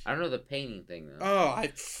tree. I don't know the painting thing though.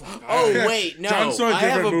 Oh wait, no. John saw a I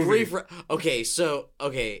have a different movie.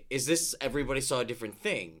 brief. Is this everybody saw a different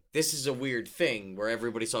thing? This is a weird thing where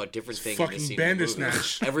everybody saw a different thing. in the fucking scene in the movie.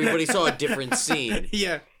 Bandersnatch. Everybody saw a different scene.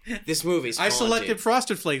 Yeah. This movie's I haunted. selected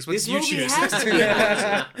Frosted Flakes. What This did you movie choose? has to be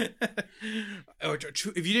haunted. Oh,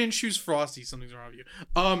 if you didn't choose Frosty, something's wrong with you.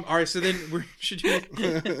 All right, so then we should do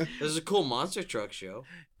There's a cool monster truck show.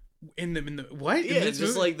 in the what? Yeah, in this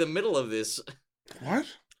just movie? like the middle of this. What?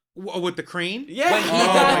 With the crane. Yeah. When he, Oh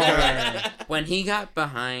got, my God. when he got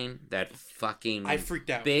behind that fucking I freaked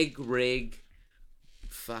out. big rig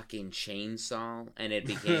fucking chainsaw and it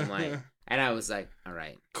became like, and I was like, all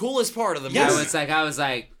right. Coolest part of the movie. Yes. I was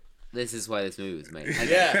like, this is why this movie was made.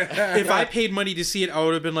 Yeah. If I paid money to see it, I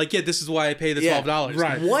would have been like, yeah, this is why I paid the $12.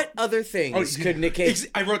 Right. What other things Oh, could Nick Cage?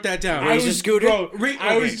 I wrote that down. Raise a scooter? Bro,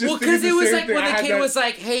 I was just Well, thinking because it was same like thing. when I the had kid that- was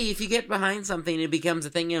like, hey, if you get behind something, it becomes a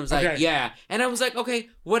thing. And I was like, Okay. yeah. And I was like, okay,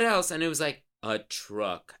 what else? And it was like, a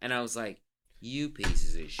truck. And I was like, you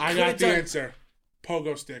pieces of shit. I got the answer.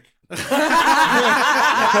 Pogo stick. no,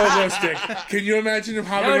 Pogo stick. Can you imagine him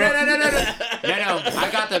hopping no, around? no. I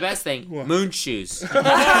got the best thing. Moon shoes. Remember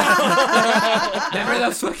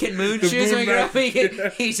those fucking moon shoes?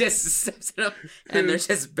 moon He just steps in them, and they're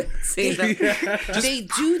just bouncing them. They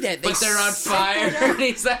do that. But they're on fire. And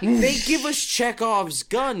he's like, They give us Chekhov's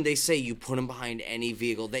gun. They say you put him behind any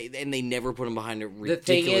vehicle. They never put him behind a the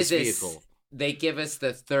ridiculous thing is vehicle. they give us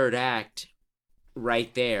the third act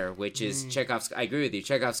right there, which is Chekhov's. I agree with you.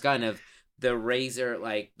 Chekhov's gun of the razor,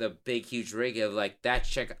 like the big huge rig of like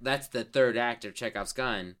that's the third act of Chekhov's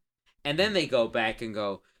gun, and then they go back and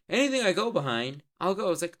go anything I go behind, I'll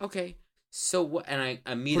go. It's like okay, so what? And I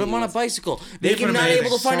immediately Put him on a bicycle. They Make put him him not in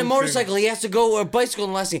able to find a something. motorcycle. He has to go a bicycle in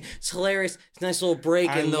the last scene. It's hilarious. It's a nice little break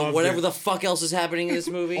I in the loved whatever it. the fuck else is happening in this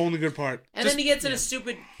movie. Only good part. And then he gets in a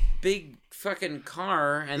stupid big fucking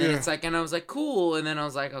car, and then Yeah. it's like, and I was like, cool, and then I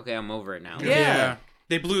was like, okay, I'm over it now. Yeah.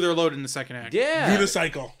 They blew their load in the second act. Yeah.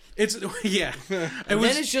 Unicycle. It's yeah. And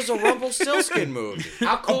then it's just a Rumpelstiltskin movie.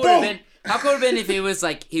 How cool would it have been? How cool would it have been if he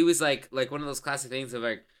was like one of those classic things of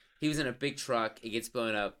like he was in a big truck, it gets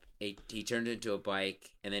blown up, he turned it into a bike,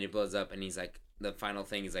 and then it blows up, and he's like the final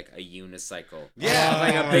thing is like a unicycle. Yeah.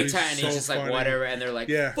 Like a big it's time, and he's so just like funny. whatever, and they're like,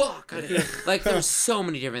 Yeah. fuck. Like there's so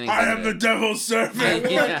many different things. I like am the that. devil's servant.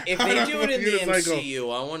 Yeah. If they do it in the Unicycle.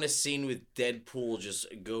 MCU, I want a scene with Deadpool just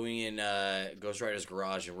going in Ghost Rider's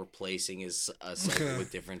garage and replacing his cycle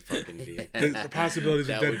with different fucking vehicles. The possibilities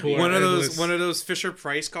of That would Deadpool. be- are one of endless. those Fisher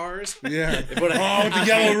Price cars. Yeah. But Oh, with the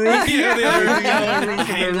yellow roof. Yeah, the other- the yellow roof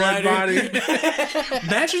and the red body.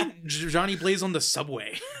 Imagine Johnny Blaze on the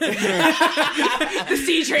subway. The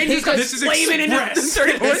C train, he's going This is flaming into express.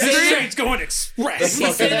 34th This Street. train's going express.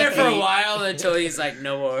 He's sitting there for a while until he's like,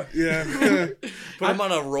 no more. Yeah. Put him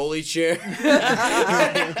on a rolly chair.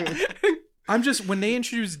 I'm just when they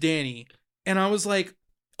introduced Danny, and I was like,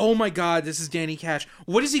 "Oh my god, this is Danny Cash.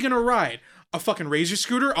 What is he gonna ride? A fucking razor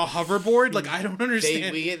scooter? A hoverboard? Like I don't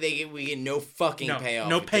understand." we get no fucking payoff.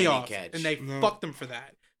 no with Danny payoff, Ketch. and they No. fucked them for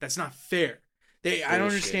that. That's not fair. I don't Bullshit.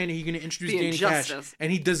 understand. He's gonna introduce The Danny Cash, injustice.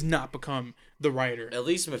 and he does not become the writer. At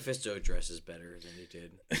least Mephisto dresses better than he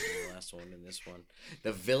did in the last one and this one.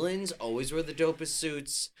 The villains always wear the dopest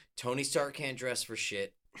suits. Tony Stark can't dress for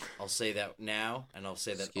shit. I'll say that now, and I'll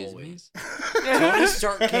say that Excuse me? always. Tony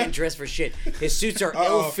Stark can't dress for shit. His suits are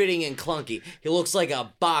ill-fitting and clunky. He looks like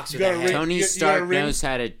a box with a gotta hat. ring- Tony you got a Stark ring? knows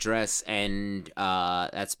how to dress, and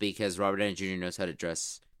that's because Robert Downey Jr. knows how to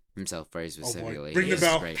dress himself very specifically. Bring the It's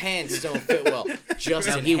bell. great. Pants don't fit well.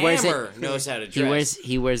 Justin he wears Hammer knows how to dress.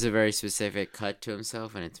 He wears a very specific cut to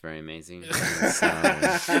himself, and it's very amazing. So,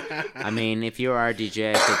 I mean, if you are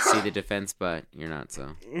RDJ, I could see the defense, but you're not. So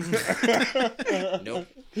Nope.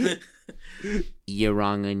 you're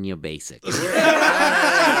wrong and you're basic.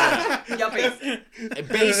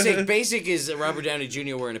 Basic is Robert Downey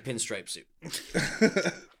Jr. wearing a pinstripe suit.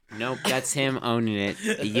 Nope, that's him owning it.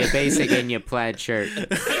 You're basic in your plaid shirt.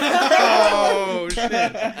 Oh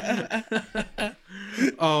shit!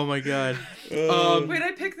 Oh my god! Wait,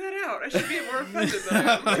 I picked that out. I should be more offended than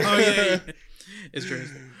I am. Oh yeah. It's true.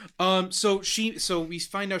 So we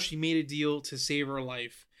find out she made a deal to save her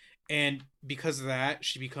life, and because of that,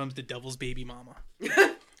 she becomes the devil's baby mama.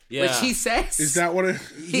 Yeah. Which he says. Is that what it?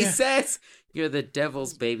 He says, you're the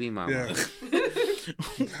devil's baby mama.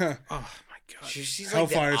 Yeah. Oh my god. She's like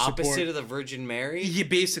Hellfire the opposite support. of the Virgin Mary. Yeah,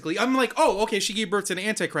 basically. I'm like, oh, okay, she gave birth to the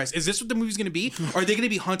Antichrist. Is this what the movie's going to be? Are they going to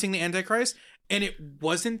be hunting the Antichrist? And it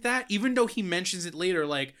wasn't that, even though he mentions it later,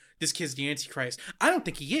 like, this kid's the Antichrist. I don't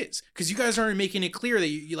think he is, because you guys aren't making it clear that,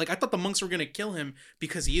 you like, I thought the monks were going to kill him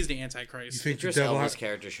because he is the You Antichrist. think the Idris devil? Elba's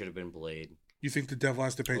character should have been Blade. You think the devil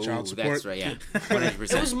has to pay Ooh, child support? that's right, yeah.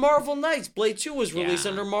 100%. It was Marvel Knights. Blade 2 was released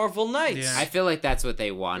Yeah. under Marvel Knights. Yeah. I feel like that's what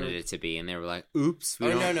they wanted it to be, and they were like, oops.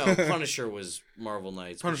 We Oh, don't. no. Punisher was Marvel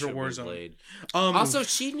Knights. Punisher which should have Warzone. been Blade. Also,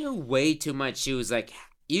 she knew way too much. She was like,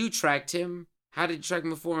 you tracked him? How did you track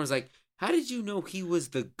him before? I was like, how did you know he was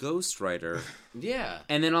the Ghost Rider? Yeah.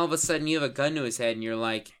 And then all of a sudden you have a gun to his head and you're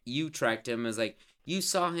like, you tracked him. It's like, you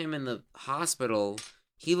saw him in the hospital.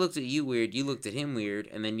 He looked at you weird. You looked at him weird.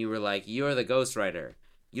 And then you were like, you're the Ghost Rider.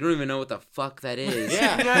 You don't even know what the fuck that is.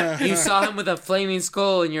 Yeah. You saw him with a flaming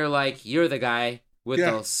skull and you're like, you're the guy with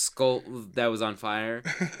Yeah. the skull that was on fire.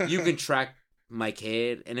 You can track my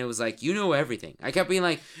kid. And it was like, you know everything. I kept being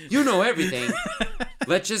like, you know everything.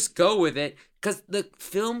 Let's just go with it. Because the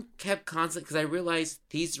film kept constant. Because I realized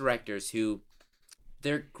these directors who,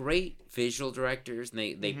 they're great visual directors.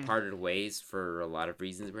 And they parted ways for a lot of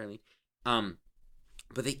reasons, apparently.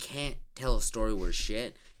 But they can't tell a story worth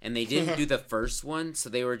shit. And they didn't do the first one. So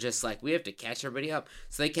they were just like, we have to catch everybody up.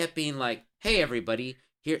 So they kept being like, hey, everybody.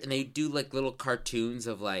 Here. And they do like little cartoons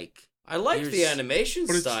of like I liked the There's- animation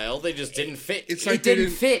But it's- style. They just didn't fit. It's It like they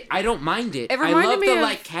didn't fit. I don't mind it. It I reminded love me the of-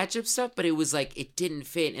 like catch up stuff, but it was like it didn't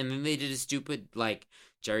fit. And then they did a stupid like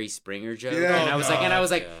Jerry Springer joke, Yeah. and I was like,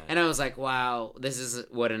 God. and I was like, wow, this is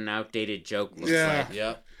what an outdated joke looks Yeah. like.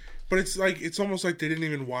 Yep. But it's almost like they didn't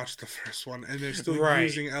even watch the first one, and they're still Right.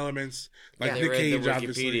 using elements like Yeah. They Nick read Cage, the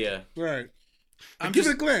obviously. Wikipedia. Right. I'm Give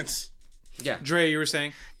just it a glance. Yeah. Dre, you were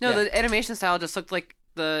saying No, Yeah. the animation style just looked like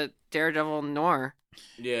the Daredevil noir.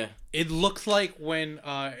 Yeah. it looked like when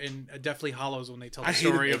in Deathly Hollows when they tell the I hated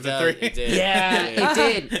story it. of the does- three. it did. Yeah,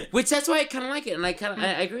 it did. Which that's why I kind of like it, and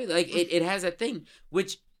I agree. Like it has that thing,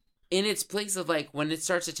 which in its place of like when it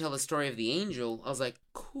starts to tell the story of the angel, I was like,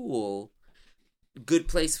 cool, good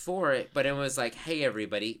place for it. But it was like, hey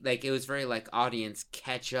everybody, like it was very like audience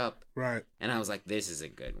catch up, Right. and I was like, this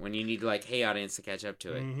isn't good. When you need like, hey audience to catch up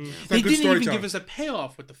to it. Mhm. Yeah. It's They not good didn't even storytelling. give us a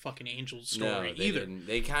payoff with the fucking angel story No, they either. didn't.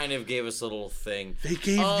 They kind of gave us a little thing. They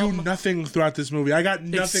gave you nothing throughout this movie. I got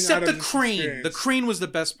nothing Except out the of this crane. experience. The crane was the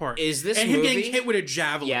best part. Is this and him movie? getting hit with a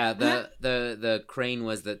javelin? Yeah, the crane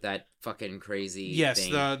was that fucking crazy. Yes,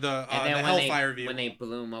 thing. the And then the when Hellfire they, vehicle. when they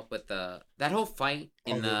blew him up with that whole fight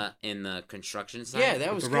in Oh, the construction site. Yeah,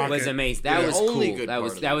 that was the good. rocket. was amazing. That Yeah. was Only cool. good That part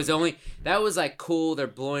was of that the was only that was like cool. They're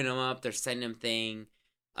blowing him up. They're sending him thing.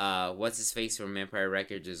 What's his face from Empire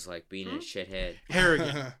Records is like being a shithead.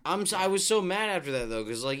 Harrigan. I was so mad after that though,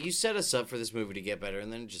 because like you set us up for this movie to get better,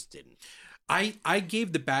 and then it just didn't. I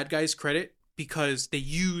gave the bad guys credit because they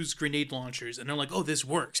use grenade launchers and they're like, oh, this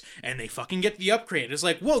works. And they fucking get the upgrade. It's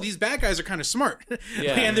like, whoa, these bad guys are kind of smart.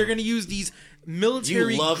 Yeah. And they're going to use these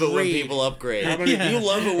military You love it when grade- people upgrade. Yeah. You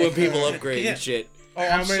love it when people upgrade Yeah. and shit. Oh,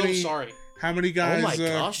 How I'm many- so sorry. How many Oh guys? my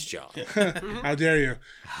gosh, John. How dare you?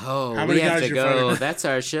 Oh, How we many have guys to you're go. fighting? That's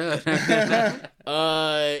our show.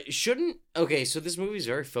 Shouldn't okay? So this movie's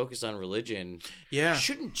very focused on religion. Yeah.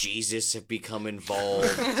 Shouldn't Jesus have become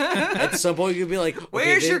involved at some point? You'd be like, okay,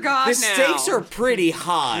 Where's your God the now? stakes are pretty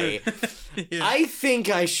high. Yeah. I think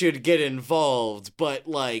I should get involved, but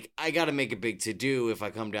like I got to make a big to do if I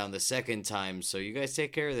come down the second time. So you guys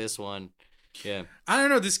take care of this one. Yeah. I don't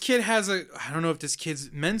know. This kid has I don't know if this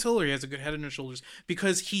kid's mental or he has a good head on his shoulders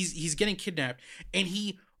because he's getting kidnapped and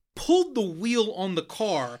he pulled the wheel on the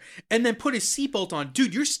car and then put his seatbelt on.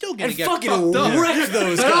 Dude, you're still gonna And get fucking fucked up. wreck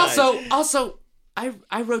those But guys. also,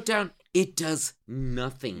 I wrote down it does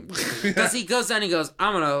nothing because he goes down. He goes,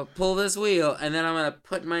 I'm gonna pull this wheel and then I'm gonna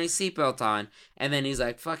put my seatbelt on, and then he's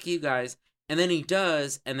like, fuck you guys. And then he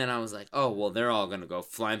does, and then I was like, oh, well, they're all gonna go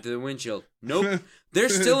flying through the windshield. Nope. They're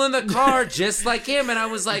still in the car just like him. And I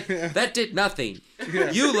was like, that did nothing.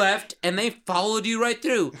 You left, and they followed you right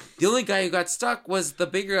through. The only guy who got stuck was the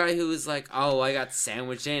bigger guy who was like, oh, I got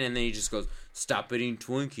sandwiched in. And then he just goes, stop eating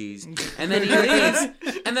Twinkies. And then he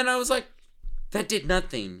leaves. And then I was like, that did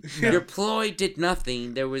nothing. Your ploy did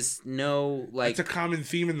nothing. There was no, like... It's a common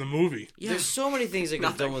theme in the movie. yeah. There's so many things they could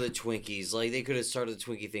have done with the Twinkies. Like, they could have started the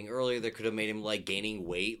Twinkie thing earlier. They could have made him, like, gaining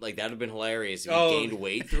weight. Like, that would have been hilarious if he gained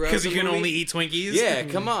weight throughout Because the he can movie. only eat Twinkies. Yeah,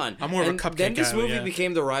 come on. I'm more of a And cupcake Then this guy, movie yeah.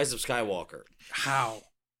 became The Rise of Skywalker. How?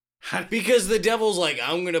 Because the devil's like,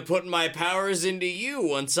 I'm going to put my powers into you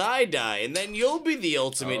once I die, and then you'll be the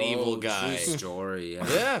ultimate evil guy. True story. Yeah.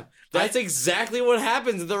 Yeah. That's exactly what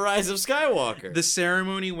happens in The Rise of Skywalker. The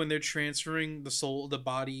ceremony when they're transferring the soul, the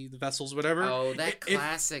body, the vessels, whatever. Oh, that it-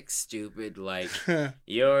 classic stupid, like,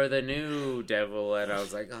 you're the new devil. And I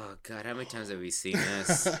was like, oh, God, how many times have we seen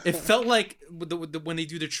this? It felt like with the, when they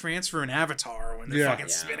do the transfer in Avatar when they're Yeah. fucking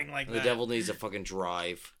Yeah. spinning like the that. devil needs a fucking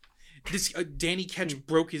drive. This Danny Ketch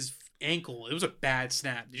broke his ankle. It was a bad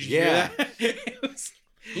snap. Did you Yeah. hear that? It was-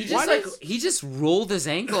 He just he just rolled his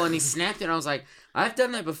ankle and he snapped it. And I was like, I've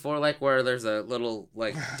done that before, like where there's a little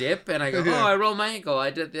like dip, and I go, oh, I rolled my ankle. I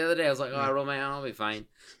did it the other day. I was like, oh, I rolled my ankle, I'll be fine.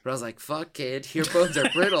 But I was like, fuck, kid, your bones are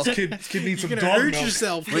brittle. This kid needs You're some gonna dog hurt milk.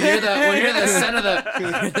 yourself. When you're the son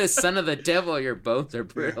of the son of the devil, your bones are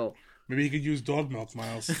brittle. Maybe he could use dog milk,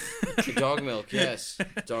 Miles. Dog milk, yes.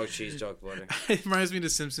 Dog cheese, dog butter. It reminds me of the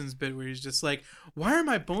Simpsons bit where he's just like, "Why are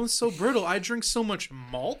my bones so brittle? I drink so much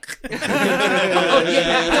milk."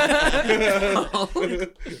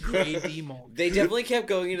 Grade D milk. They definitely kept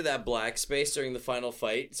going into that black space during the final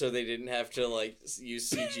fight, so they didn't have to like use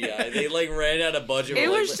CGI. They like ran out of budget. It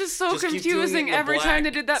We're was like, just so keep doing it in confusing the every time they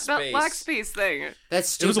black did that space. black space thing.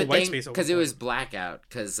 That's It was stupid a white thing space because it overall. was blackout.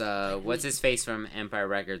 Because what's his face from Empire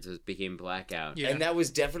Records became blackout. Yeah. And that was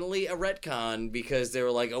definitely a retcon because they were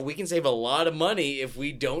like, oh, we can save a lot of money if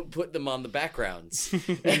we don't put them on the backgrounds.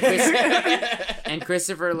 And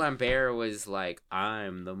Christopher Lambert was like,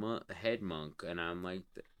 I'm the head monk. And I'm like,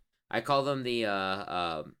 I call them the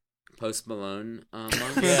Post Malone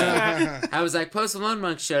monks. Yeah. I was like, Post Malone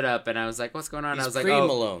monks showed up, and I was like, what's going on? He's I was like,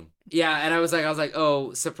 Malone. yeah, and I was like,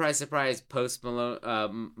 oh, surprise, surprise, Post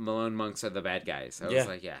Malone, Malone monks are the bad guys. I was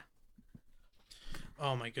like, yeah.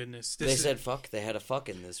 Oh my goodness! They said fuck. They had a fuck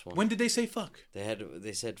in this one. When did they say fuck?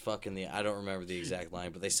 They said fuck in the. I don't remember the exact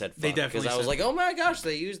line, but they said fuck. They definitely because I was said like, oh my gosh,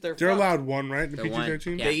 they used their. They're fuck. allowed one, right? In the The one,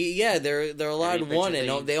 PG-13? yeah. They're allowed Every one,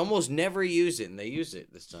 picture and they almost never use it, and they used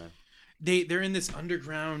it this time. They're in this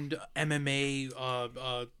underground MMA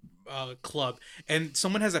club, and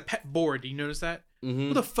someone has a pet boar. Do you notice that? Mm-hmm.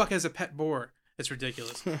 Who the fuck has a pet boar? It's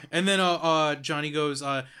ridiculous. And then Johnny goes,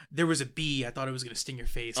 there was a bee. I thought it was gonna sting your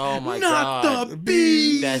face. Oh my Not god, the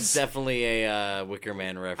bees. That's definitely a Wicker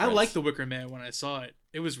Man reference. I like the Wicker Man when I saw it.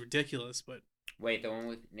 It was ridiculous, but Wait, the one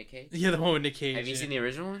with Nick Cage? yeah, the one with Nick Cage. Have you yeah. seen the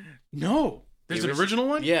original one? No, there's an original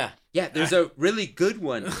one. Yeah. Yeah, there's a really good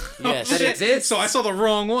one. Yes. That Shit. exists. So I saw the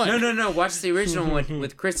wrong one. No. Watch the original one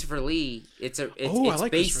with Christopher Lee. It's I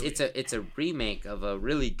like based. Christopher It's a remake of a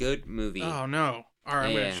really good movie. Oh no! All right,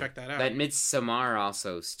 I'm Yeah. gonna check that out. That Midsommar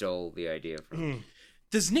also stole the idea from.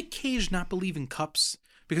 Does Nick Cage not believe in cups?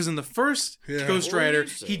 Because in the first Yeah. Ghost Rider,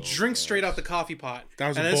 So, he drinks straight out the coffee pot. That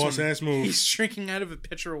was a And this boss one, ass move. He's drinking out of a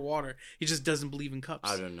pitcher of water. He just doesn't believe in cups.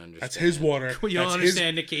 I don't understand. That's his water. You don't That's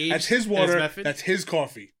understand Nick Cage? That's his and his water. method? That's his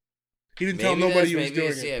coffee. He didn't tell Maybe nobody he that's- was maybe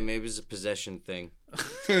doing it's- it. Yeah, maybe it's a possession thing.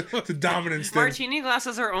 It's a dominance thing. Martini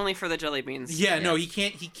glasses are only for the jelly beans. Yeah, no, he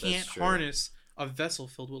can't true. harness a vessel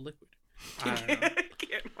filled with liquid. I don't know.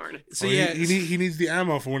 Can't harness. So Oh, yeah, he needs the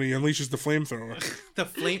ammo for when he unleashes the flamethrower. the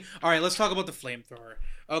flame. All right, let's talk about the flamethrower.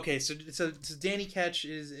 Okay, so Danny Ketch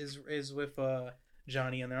is with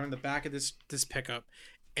Johnny, and they're on the back of this pickup,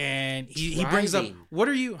 and he brings up, Driving. "What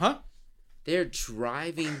are you? Huh?" They're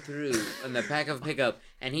driving through on the back of a pickup,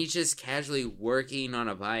 and he's just casually working on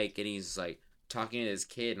a bike, and he's like talking to his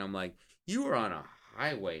kid, and I'm like, you are on a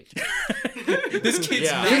highway. This kid's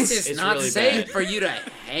Yeah. nuts. This is It's not really safe bad. for you to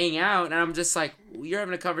hang out. And I'm just like, you're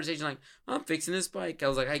having a conversation like, I'm fixing this bike. I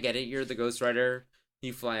was like, I get it. You're the Ghost Rider.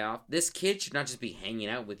 You fly off. This kid should not just be hanging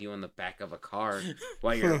out with you on the back of a car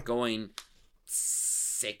while you're going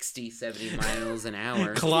 60, 70 miles an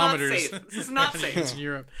hour. Kilometers. This is not safe. It's in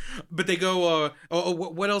Europe. But they go,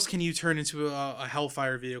 what else can you turn into a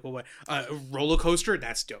Hellfire vehicle? What, a roller coaster?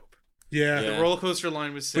 That's dope. Yeah. Yeah. The roller coaster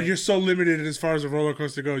line was sick. But you're so limited as far as a roller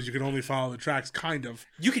coaster goes, you can only follow the tracks, kind of.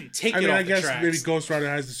 You can take I it mean, off I guess the tracks. maybe Ghost Rider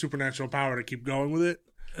has the supernatural power to keep going with it,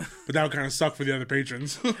 but that would kind of suck for the other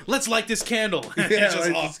patrons. Let's light this candle. yeah, It's just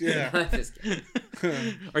like, off. yeah. Just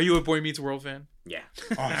kidding. Are you a Boy Meets World fan? Yeah. Oh, it's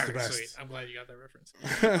the Alright, best. sweet. I'm glad you got that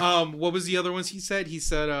reference. What was the other ones he said? He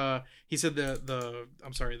said the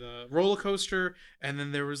roller coaster, and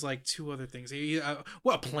then there was like two other things.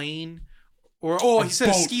 A plane, or he said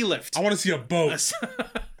a boat. ski lift. I want to see a boat.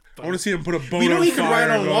 I want to see him put a boat We know on he can fire ride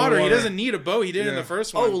and on go water. He doesn't need a boat. He did in Yeah. the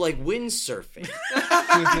first Oh, one. like windsurfing.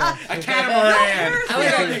 A catamaran.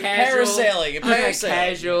 I like a casual, Parasailing, I like a parasailing.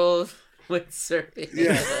 casual windsurfing.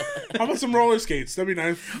 Yeah. How about some roller skates? That'd be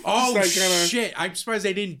nice. Oh Just like kinda- shit! I'm surprised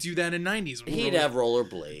they didn't do that in '90s. He'd have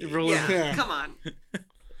rollerblade. roller. Yeah. Come on.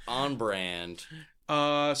 On brand.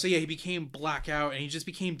 So yeah, he became Blackout, and he just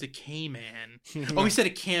became Decay Man. Oh, he said a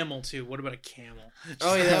camel too. What about a camel?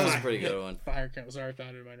 Oh, yeah, that was a pretty good one. Fire camel. Sorry, I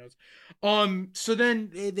found it in my notes. So then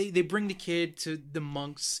they bring the kid to the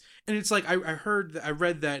monks, and it's like I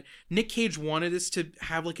read that Nick Cage wanted this to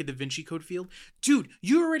have like a Da Vinci Code field. Dude,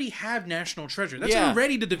 you already have National Treasure. That's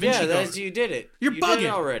already the Da Vinci Yeah, Code. that's, you did it. You're you bugging. did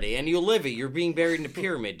it already, and you live it. You're being buried in a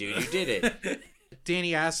pyramid, dude. You did it.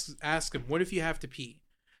 Danny asks him, "What if you have to pee?"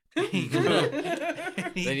 Then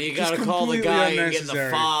you gotta Just call the completely guy and get the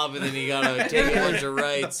unnecessary. fob, and then you gotta take a bunch of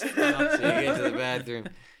rights so you get to the bathroom.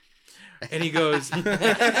 And he goes,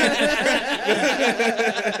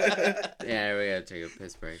 Yeah, we gotta take a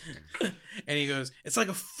piss break. and he goes, it's like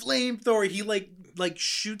a flamethrower. He like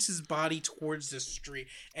shoots his body towards the street,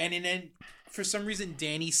 and then for some reason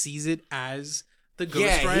Danny sees it as the Ghost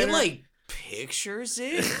Yeah, Rider. he like pictures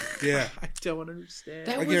it. Yeah. I don't understand.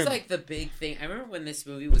 That was Again. like the big thing. I remember when this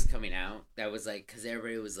movie was coming out, that was like, because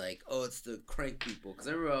everybody was like, oh, it's the crank people. Because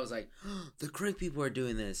everybody was like, oh, the crank people are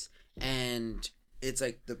doing this. And it's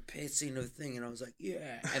like the pissing of the thing. And I was like,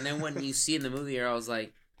 yeah. And then when you see in the movie, I was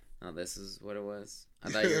like, oh, this is what it was. I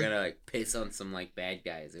thought you were going to like piss on some like bad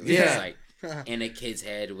guys. It was Yeah. just like, in a kid's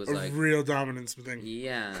head, it was A like, real dominance thing.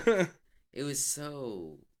 yeah. It was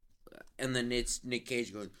so. And then it's Nick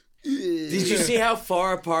Cage going, Did you see how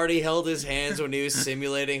far apart he held his hands when he was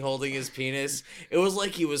simulating holding his penis? It was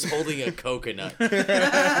like he was holding a coconut.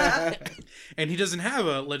 And he doesn't have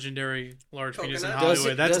a legendary large penis in Does Hollywood.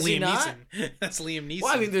 he- That's does he Liam not? Neeson. That's Liam Neeson.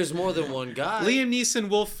 Well, I mean, there's more than one guy. Liam Neeson,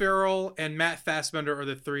 Will Ferrell, and Matt Fassbender are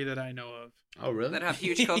the three that I know of. Oh, really? That have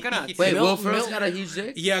huge coconuts. Wait, Will Milton- Ferrell's Milton- got a huge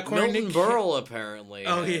dick? Yeah, according Milton to Berle, apparently.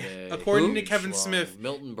 Oh, had yeah. a According to huge Kevin schlong. Smith.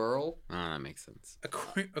 Milton Berle? Oh, that makes sense.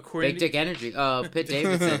 according Big dick energy. Oh, Pete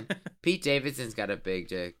Davidson. Pete Davidson's got a big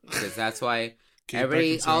dick because that's why Kate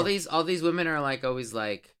everybody, Beckinsale. all these women are like always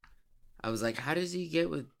like, I was like, how does he get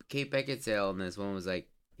with Kate Beckinsale? And this one was like,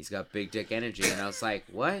 he's got big dick energy, and I was like,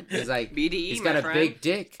 what? He's like, BDE, he's got my a friend. big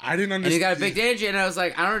dick, I didn't and he's understand. got a big dick energy, and I was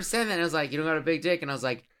like, I don't understand that. And I was like, you don't got a big dick, and I was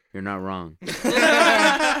like, you're not wrong.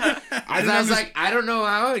 I was like, I don't know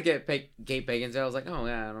how I would get Kate Beckinsale. I was like, oh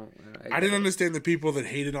yeah, I didn't understand the people that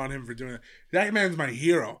hated on him for doing that. That man's my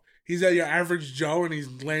hero. He's your average Joe, and he's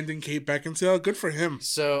landing Kate Beckinsale. Good for him.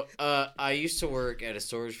 So, I used to work at a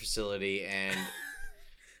storage facility, and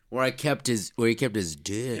where he kept his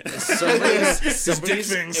dick.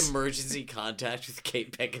 somebody's things. emergency contact with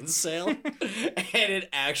Kate Beckinsale, and it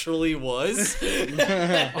actually was.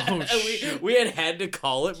 And we had to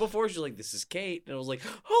call it before. She's like, "This is Kate," and I was like,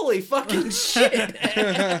 "Holy fucking shit!"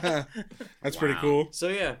 That's pretty cool. So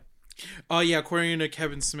yeah, Oh yeah, according to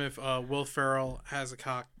Kevin Smith, Will Ferrell has a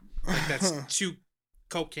cock like that's two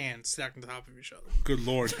Coke cans stacked on top of each other. Good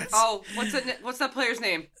lord. Oh, what's that player's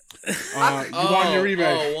name? Juan Uribe.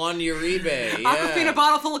 Oh, Juan Uribe. Yeah. Aquafina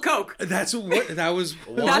bottle full of Coke. That's what that was.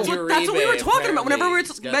 That's what we were talking about. Whenever we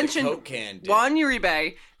He's got the mentioned Coke can dick. Juan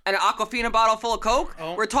Uribe and an Aquafina bottle full of Coke,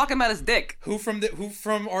 Oh. we're talking about his dick. Who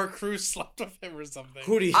from our crew slept with him or something?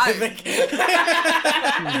 Who do you I- think?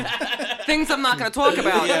 Things I'm not going to talk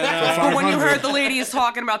about. Yeah, But when you 500. heard the ladies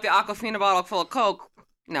talking about the Aquafina bottle full of Coke,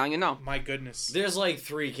 now you know. My goodness. There's like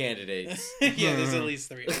 3 candidates. Yeah, there's at least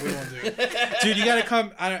 3. We won't do it. Dude, you gotta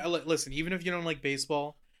come. Listen, even if you don't like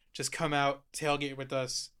baseball, just come out, tailgate with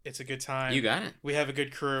us. It's a good time. You got it. We have a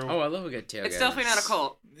good crew. Oh, I love a good tailgate. It's definitely not a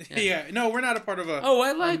cult. yeah. No, we're not a part of a. Oh,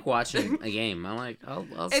 I like watching a game. I'll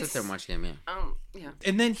sit It's- there and watch a game. Yeah. Yeah.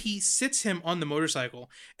 And then he sits him on the motorcycle,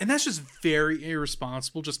 and that's just very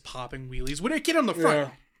irresponsible, just popping wheelies with a kid on the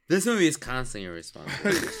front. This movie is constantly irresponsible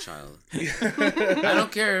with this child. I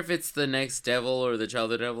don't care if it's the next devil or the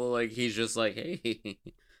child of the devil. Like, he's just like, hey,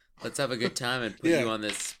 let's have a good time and put Yeah. you on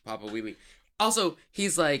this Papa Wheelie. Also,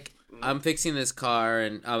 he's like, I'm fixing this car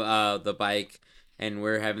and the bike, and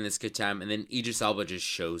we're having this good time. And then Idris Elba just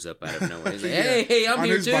shows up out of nowhere. He's like, hey, I'm On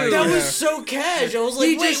here his too. bike. That Yeah. was so cash. I was like,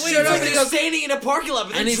 He wait, just wait, showed up he's and he goes- standing in a parking lot, but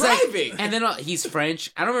then And he's driving. like, and then he's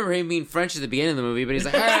French. I don't remember him being French at the beginning of the movie, but he's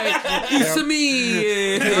like, "Hi, it's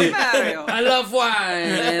me. Mario. I love wine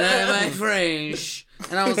and I'm French."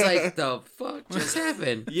 And I was like, "The fuck just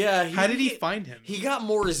happened?" yeah, How did he find him? He got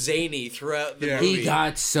more zany throughout the Yeah. movie. He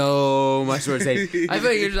got so much more safe. I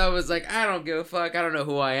figured I was like, I don't give a fuck. I don't know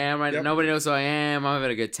who I am. Yep. Nobody knows who I am. I'm having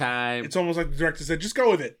a good time. It's almost like the director said, just go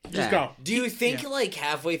with it. Just Yeah. go. Do you think like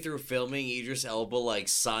halfway through filming, Idris Elba like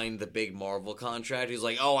signed the big Marvel contract? He's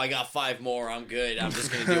like, "Oh, I got 5 more. I'm good. I'm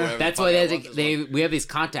just gonna do whatever." That's the why fuck I want this one." we have these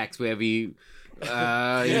contacts. We have you.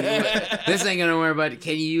 This ain't gonna work, but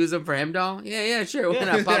can you use them for him, doll? Yeah, sure. Why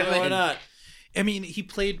not? Pop him Why in. not? I mean, he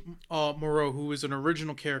played Moreau, who was an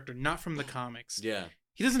original character, not from the comics. Yeah,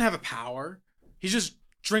 He doesn't have a power. He just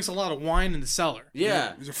drinks a lot of wine in the cellar.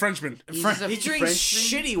 yeah. He's a Frenchman. He's just a He drinks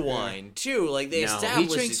Frenchman? shitty wine too. Like they No, he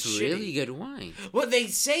established drinks it's really shitty. good wine. Well, they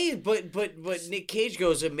say, but Nick Cage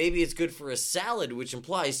goes that maybe it's good for a salad, which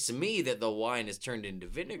implies to me that the wine is turned into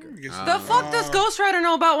vinegar. The fuck does Ghost Rider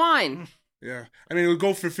know about wine? Yeah. I mean, it would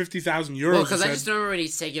go for 50,000 euros. Well, because he I said. just remember when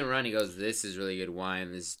he's taking a run, he goes, "This is really good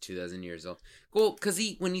wine. This is 2,000 years old." Well, because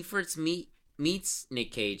when he first meets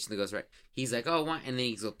Nick Cage and goes right, he's like, "Oh, wine," and then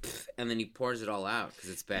he goes, "Pff," and then he pours it all out because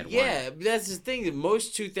it's bad Yeah, wine. but that's the thing. That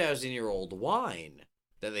most 2,000-year-old wine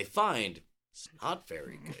that they find is not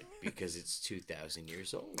very good because it's 2,000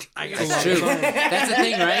 years old. That's true. That's the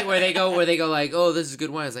thing, right? Where they go like, "Oh, this is good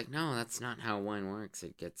wine." It's like, no, that's not how wine works.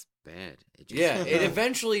 It gets bad. It just, Yeah, it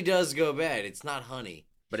eventually does go bad. It's not honey.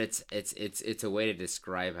 But it's a way to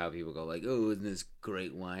describe how people go like, "Oh, isn't this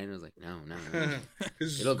great wine?" I was like, no.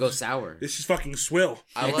 It'll go sour. This is fucking swill.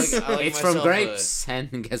 I like It's from myself grapes,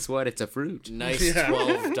 and guess what? It's a fruit. a nice Yeah.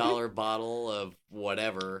 $12 bottle of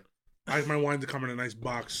whatever. I like my wine to come in a nice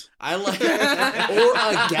box. I like or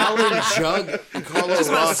a gallon jug. Carlo Just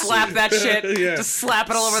want to Rossi. slap that shit. Yeah. Just slap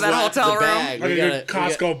it all over that Slap hotel the room. bag. Like We a gotta- good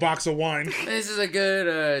Costco box of wine. This is a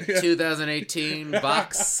good 2018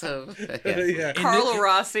 box of. Yeah. Yeah. Carlo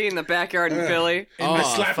Rossi in the backyard in Philly. Oh, I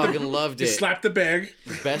slap the- fucking loved You it. slap the bag.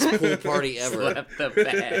 Best pool party ever. Slap the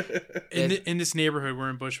bag. In this neighborhood, we're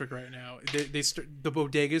in Bushwick right now. The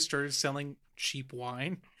bodegas started selling cheap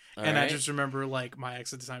wine. And I Alright. just remember, like, my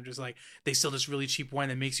ex at the time, just like, they sell this really cheap wine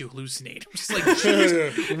that makes you hallucinate. I'm just like,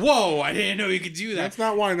 "Jeez, whoa, I didn't know you could do that. That's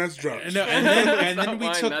not wine, that's drugs. And then not we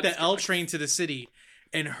wine, took that's the L drugs. train to the city,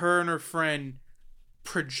 and her and her friend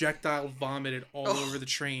projectile vomited all over the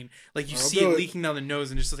train. Like, you I'll see do it it. leaking down the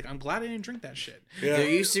nose, and it's just like, I'm glad I didn't drink that shit. Yeah. There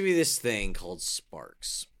used to be this thing called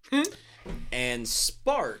Sparks. And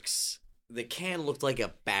Sparks, the can looked like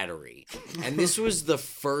a battery. And this was the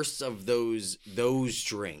first of those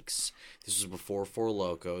drinks. This was before Four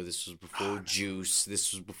Loko. This was before Juice.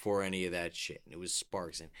 This was before any of that shit. And it was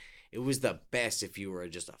Sparks. And it was the best if you were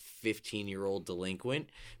just a 15-year-old delinquent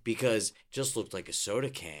because it just looked like a soda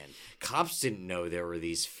can. Cops didn't know there were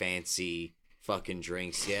these fancy fucking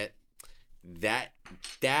drinks yet.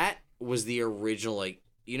 That was the original, like,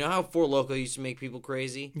 you know how Four Loko used to make people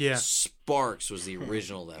crazy? Yeah. Sparks was the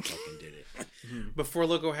original that fucking did it. Before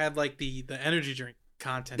Loco had, like, the energy drink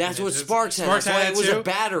content. That's in it. what Sparks had. That's why it was a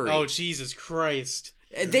battery. Oh, Jesus Christ.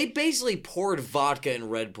 They basically poured vodka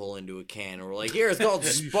and Red Bull into a can and were like, here, it's called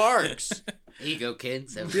Sparks. Here you go,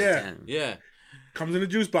 kids. Have a Yeah. good time. Yeah. Comes in a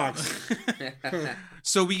juice box.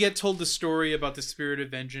 So we get told the story about the Spirit of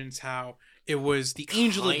Vengeance, how it was the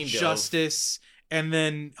angel of Kind of. justice, and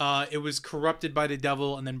then it was corrupted by the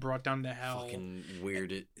devil and then brought down to hell. Fucking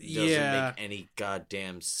weird. It doesn't Yeah. make any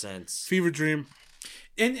goddamn sense. Fever dream.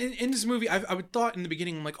 And in this movie, I would thought in the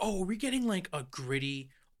beginning, I'm like, oh, are we getting like a gritty,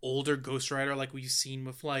 older Ghost Rider like we've seen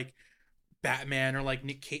with like Batman or like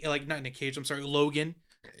Nick Cage, like not Nick Cage, I'm sorry, Logan.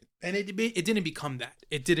 And it didn't become that.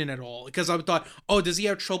 It didn't at all. Because I thought, oh, does he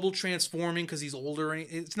have trouble transforming because he's older?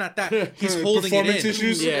 It's not that. He's holding it in. Performance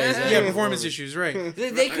issues? Yeah, exactly. Yeah, performance issues, right.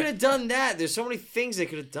 They could have done that. There's so many things they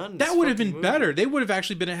could have done. in That this would have fucking been movie. better. They would have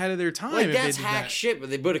actually been ahead of their time. Like, if that's they did hack that. shit,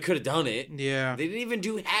 but they could have done it. Yeah. They didn't even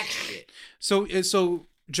do hack shit. So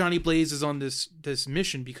Johnny Blaze is on this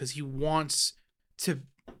mission because he wants to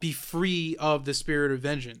be free of the Spirit of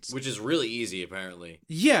Vengeance. Which is really easy, apparently.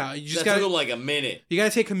 Yeah, you just That got took them like a minute. you got to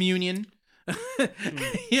take communion.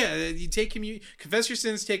 Yeah, you take communion, confess your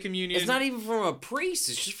sins, take communion. It's not even from a priest.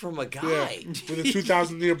 It's just from a Yeah. guy. With a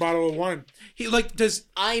 2,000-liter bottle of wine. He like does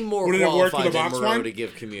I'm more Would it have worked with qualified a than box Moreau wine? to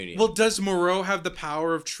give communion. well does Moreau have the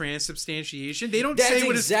power of transubstantiation? They don't That's say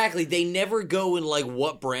what his exactly. They never go in like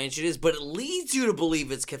what branch it is, but it leads you to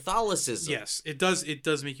believe it's Catholicism. Yes, it does. It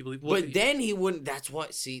does make you believe. Well, But then he wouldn't. That's why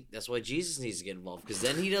Jesus needs to get involved because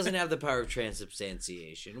then he doesn't have the power of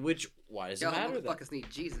transubstantiation. Which why does it Y'all matter? Then? motherfuckers need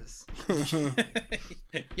Jesus.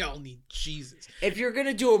 y'all need Jesus. If you're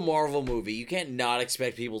gonna do a Marvel movie, you can't not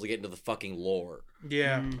expect people to get into the fucking lore.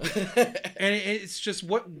 Yeah, and it's just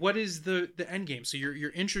what is the end game? So you're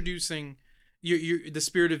introducing your the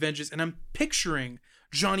Spirit of Vengeance, and I'm picturing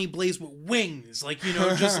Johnny Blaze with wings, like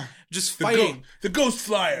just fighting The Ghost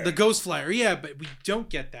Flyer. the Ghost Flyer. Yeah, but we don't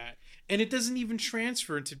get that, and it doesn't even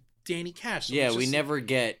transfer into Danny Cash. So Yeah, it's we just- never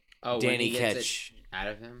get Oh, when Danny he gets Ketch. it out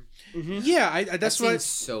of him. Yeah, That that's what. seems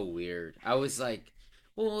so weird. I was like,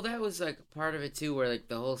 well, that was like part of it too, where like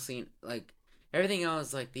the whole scene, like everything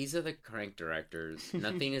else, like these are the crank directors.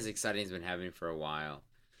 Nothing as exciting has been happening for a while.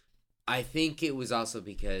 I think it was also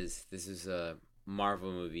because this is a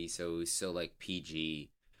Marvel movie, so it was so like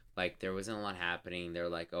PG. Like there wasn't a lot happening. They're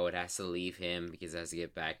like, oh, it has to leave him because it has to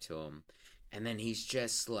get back to him. And then he's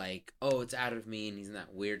just like, oh, it's out of me. And he's in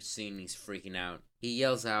that weird scene. He's freaking out. He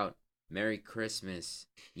yells out, Merry Christmas,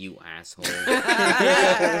 you asshole.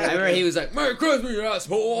 I remember he was like, Merry Christmas, you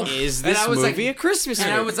asshole. Is And this I was movie like- a Christmas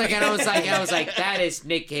movie? And I was like, that is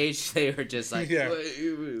Nick Cage. They were just like, Yeah.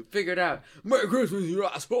 figure it out. Merry Christmas, you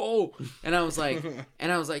asshole. And I was like,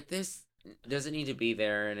 this doesn't need to be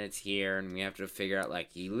there, and it's here, and we have to figure out,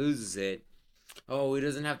 like, he loses it. Oh, he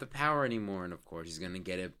doesn't have the power anymore, and of course he's gonna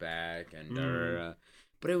get it back, and da-da-da.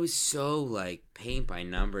 But it was so, like, paint by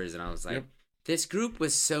numbers, and I was like, this group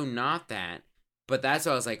was so not that. But that's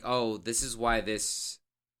why I was like, oh, this is why this...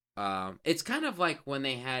 it's kind of like when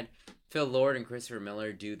they had Phil Lord and Christopher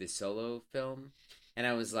Miller do the Solo film, and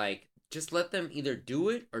I was like, just let them either do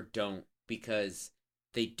it or don't, because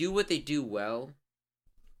they do what they do well,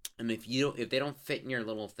 and if they don't fit in your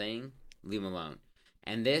little thing, leave them alone.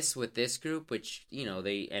 And with this group, which, you know,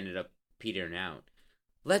 they ended up petering out,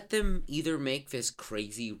 let them either make this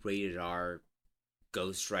crazy rated R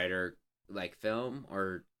Ghost Rider like film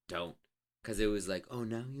or don't. Because it was like, oh,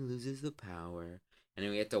 now he loses the power. And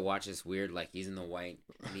then we had to watch this weird, like, he's in the white,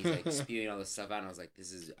 and he's, like, spewing all this stuff out, and I was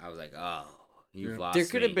like, oh, you've lost There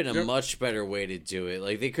could have me. been a much better way to do it.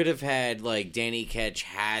 Like, they could have had, like, Danny Ketch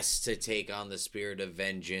has to take on the Spirit of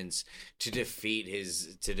Vengeance to defeat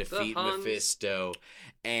Huns. Mephisto,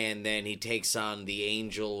 and then he takes on the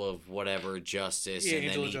Angel of whatever, Justice, Yeah, and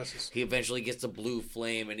Angel then of Justice. he eventually gets the blue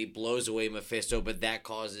flame, and he blows away Mephisto, but that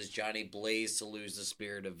causes Johnny Blaze to lose the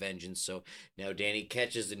Spirit of Vengeance, so now Danny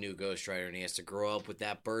Ketch is the new Ghost Rider, and he has to grow up with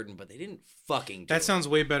that burden, but they didn't fucking do That it. sounds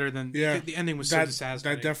way better than Yeah, the ending was so that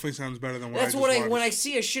dissatisfying. that definitely sounds better than what That's I what just when watched. I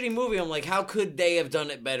see a shitty movie, I'm like, how could they have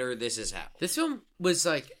done it better? This is how. This film was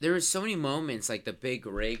like, there were so many moments, like the big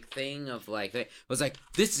rig thing of like, it was like,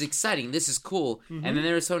 this is exciting, this is cool. And then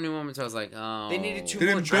there were so many moments I was like, oh. They needed two They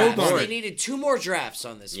more didn't build drafts. on They it. needed 2 more drafts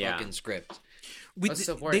on this Yeah. fucking script. What's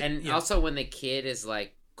so boring? And also when the kid is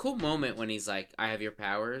like, cool moment when he's like, I have your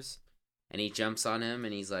powers. And he jumps on him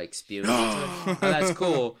and he's like spewing into it. Oh, that's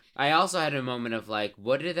cool. I also had a moment of like,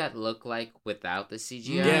 what did that look like without the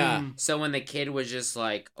CGI? Yeah. So when the kid was just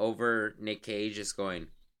like over Nick Cage just going,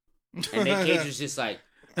 and Nick Cage was just like,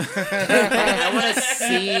 I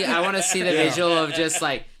want to see the visual of just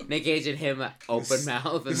like Nick Cage and him open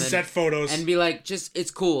mouth and then set photos and be like, just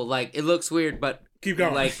it's cool. Like it looks weird, but Keep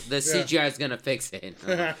going. Like the CGI is gonna fix it.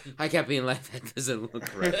 I kept being like, that doesn't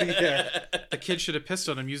look right. The kid should have pissed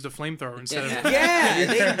on him, used a flamethrower instead of.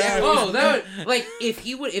 That would like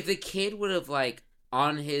if the kid would have like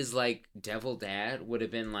on his like devil dad would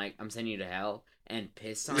have been like, I'm sending you to hell and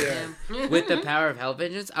pissed on him with the power of hell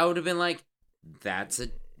vengeance. I would have been like, that's a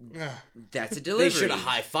delivery. They should have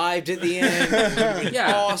high-fived at the end.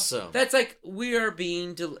 Yeah. Awesome. That's like, we are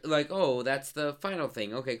being like, oh, that's the final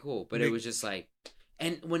thing. Okay, cool. But it was just like,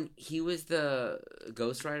 and when he was the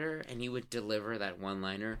Ghost Rider and he would deliver that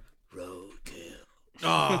one-liner, roadkill.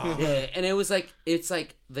 Oh. Yeah, and it was like, it's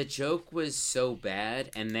like the joke was so bad,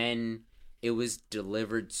 and then it was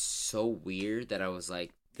delivered so weird that I was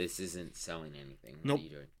like, this isn't selling anything. What Nope. are you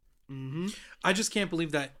doing? Mm-hmm. I just can't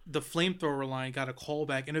believe that the flamethrower line got a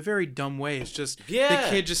callback in a very dumb way. It's just the Yeah.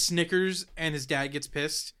 kid just snickers and his dad gets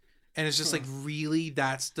pissed, and it's just like, really,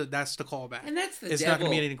 that's the callback. And that's the It's devil. not gonna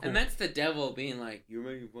be anything cool. And that's the devil being like, "You're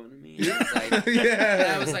making fun of me." And it's like, Yeah.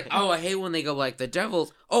 and I was like, "Oh, I hate when they go like the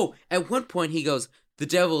devil's." Oh, at one point he goes, "The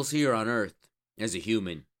devil's here on Earth as a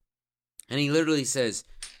human," and he literally says,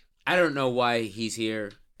 "I don't know why he's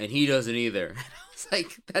here, and he doesn't either." I was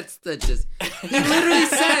like, "That's the just." He literally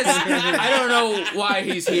says, "I don't know why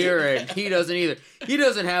he's here, and he doesn't either. He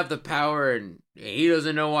doesn't have the power, and he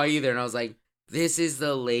doesn't know why either." And I was like, this is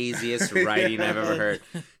the laziest writing I've ever heard.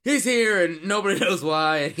 He's here and nobody knows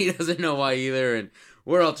why, and he doesn't know why either, and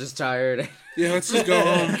we're all just tired. Yeah, let's just go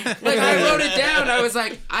home. Like, I wrote it down. I was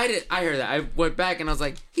like, I heard that. I went back and I was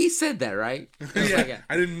like, he said that, right? I was Yeah, like,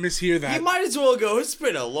 I didn't mishear that. You might as well go, it's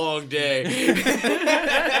been a long day.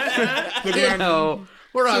 Look you around, know,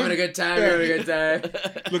 we're having a good time. We're having a good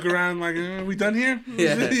time. look around like, we done here?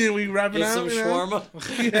 Yeah. We wrapping Get up? some you know?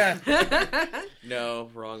 shawarma. Yeah. No,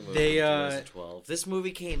 wrong movie. They, 2012. This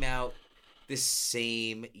movie came out the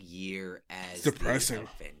same year as It's depressing.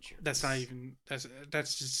 The Avengers. That's not even. That's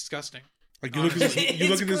just disgusting. Like you look at this, you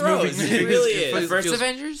look at this gross. movie. It really The is. first feels-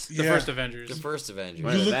 Avengers? The Yeah. first Avengers. The first Avengers.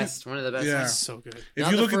 One of You the look at- best. One of the best Yeah. ones. So good. If Not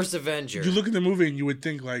you the look first at Avenger. you look at the movie and you would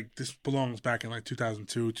think like this belongs back in like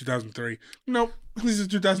 2002, 2003. Nope, this is a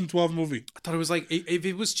 2012 movie. I thought it was like if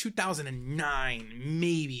it was 2009,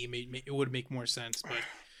 maybe it would make more sense. But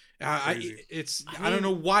Crazy. I don't know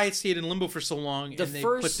why it stayed in limbo for so long, The and they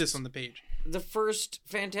first- put this on the page. The first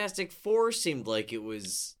Fantastic Four seemed like it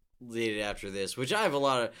was dated after this, which I have a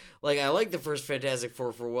lot of I like the first Fantastic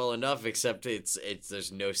Four for well enough, except it's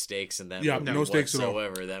there's no stakes in that Yeah, movie no stakes at all.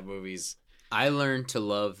 whatsoever. That movie's I learned to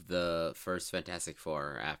love the first Fantastic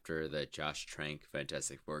Four after the Josh Trank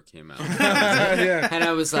Fantastic Four came out. Yeah, And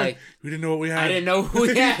I was like, we didn't know what we had. I didn't know who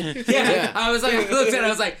we had. Yeah. I was like, I looked at it, I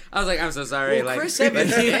was like, I'm so sorry. Well, like, Chris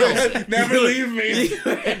Evans nails it. Never leave me.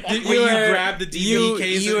 When you grab the DVD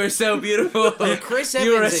case, You were so beautiful. Chris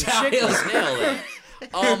You were Evans and a Chickless child.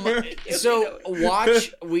 nailed it. So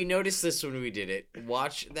watch. We noticed this when we did it.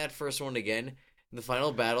 Watch that first one again. The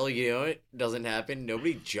final battle, you know, it doesn't happen.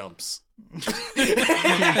 Nobody jumps.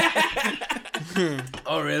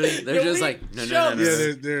 Oh, really? They're just like, no. Yeah,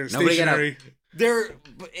 they're Nobody get up. stationary.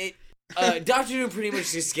 Doctor Doom pretty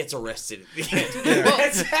much just gets arrested at the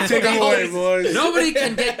end. Take them away, boys. Nobody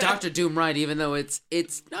can get Doctor Doom right, even though it's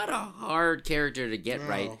not a hard character to get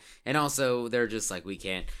right. And also, they're just like, we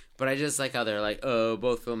can't. But I just like how they're like, oh,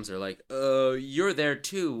 both films are like, oh, you're there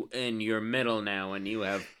too, and you're metal now, and you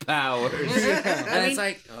have powers. And it's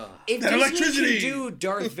like, oh. If That Disney electricity! can do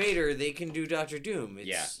Darth Vader, they can do Doctor Doom.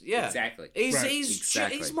 Yeah, exactly.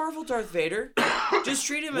 He's Marvel Darth Vader. Just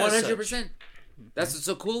treat him as 100%. That's what's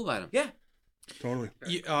so cool about him. Yeah. Totally.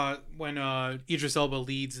 When Idris Elba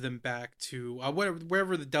leads them back to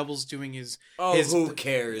wherever the devil's doing his. Who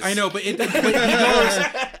cares? I know, but he goes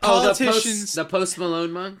politicians. The Post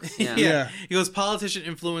Malone monks? Yeah. He goes politician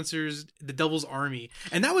influencers, the devil's army,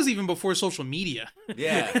 and that was even before social media.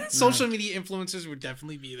 Yeah. Social media influencers would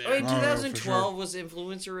definitely be there. Oh, in Oh, for 2012 was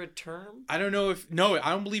influencer a term? I don't know if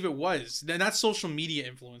I don't believe it was. Not social media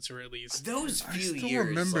influencer, at least. Those I few still years,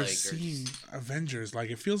 remember like, seeing Avengers. Like,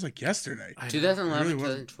 it feels like yesterday. 2011, Really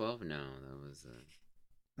wasn't. 2012? No,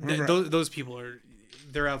 that was... Those people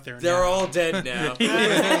they're out there. They're now. all dead now.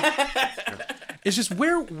 It's just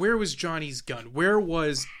where was Johnny's gun? Where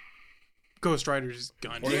was Ghost Rider's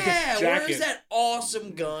gun? Yeah, jacket. where's that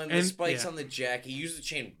awesome gun? The And- spikes yeah. on the jacket. He used the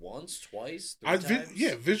chain once, twice, three times.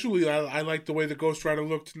 Visually, I like the way the Ghost Rider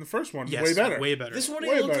looked in the first one. Yes, way better. Way better. This one,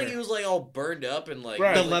 Way he looked better. like he was like all burned up and like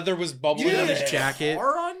Right. the like, leather was bubbling on his Yeah. jacket.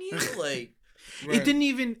 Tar on you, like Right. It didn't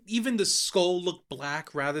even the skull looked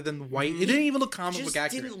black rather than white. It didn't even look comic just book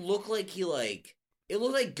accurate. didn't look like he like. It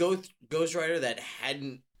looked like Ghost Rider that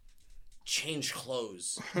hadn't changed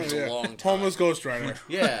clothes in a Yeah. long time. Homeless Ghost Rider.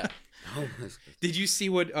 Yeah. Did you see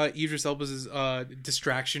what Idris Elba's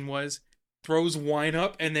distraction was? Throws wine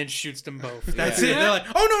up and then shoots them both. That's it. They're like,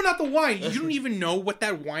 oh no, not the wine. You don't even know what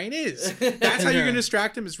that wine is. That's how you're gonna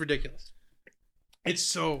distract him. It's ridiculous. It's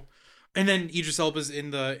so. And then Idris Elba's in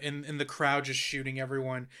the crowd just shooting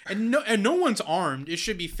everyone, and no one's armed. It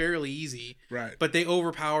should be fairly easy, Right. but they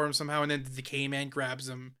overpower him somehow, and then the Decay Man grabs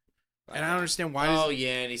him, and I don't understand why. Oh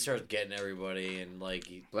yeah, and he starts getting everybody, and like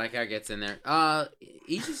Blackout gets in there.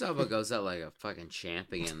 Idris Elba goes out like a fucking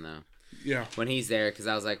champion, though. Yeah. When he's there, because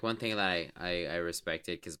I was like, one thing that I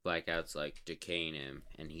respected, because Blackout's like decaying him,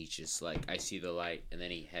 and he's just like, I see the light, and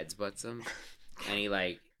then he headsbutts him, and he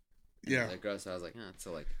like, Yeah. like gross. I was like, oh,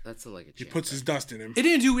 that's a He champ. puts his dust in him. It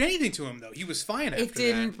didn't do anything to him though. He was fine after It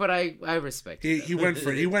didn't, that. but I respect it. He went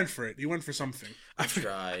for it. He went for it. He went for something. I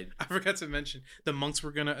tried. forgot to mention the monks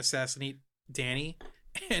were gonna assassinate Danny,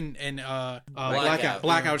 and Blackout.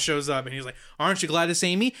 Blackout shows up and he's like, "Aren't you glad to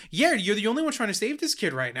see me? Yeah, you're the only one trying to save this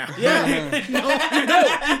kid right now." Yeah.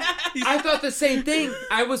 I thought the same thing.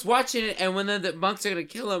 I was watching it, and when the monks are gonna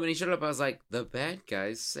kill him, and he showed up, I was like, the bad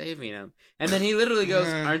guy's saving him. And then he literally goes,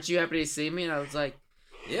 "Aren't you happy to see me?" And I was like,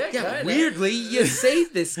 Yeah, yeah, kinda. weirdly, you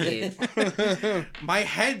saved this kid. My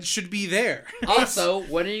head should be there. Also,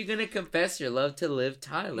 when are you gonna confess your love to Liv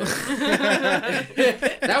Tyler?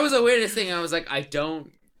 That was the weirdest thing. I was like, I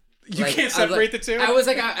don't. You like, can't I was separate like- the two. I was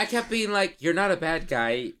like, I kept being like, you're not a bad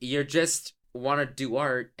guy. You're just want to do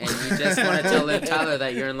art, and you just want to tell Liv Tyler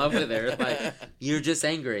that you're in love with her. Like, you're just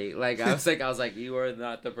angry. Like, I was like, you are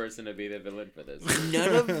not the person to be the villain for this.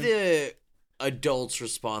 None of the adults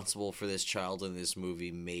responsible for this child in this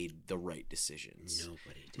movie made the right decisions.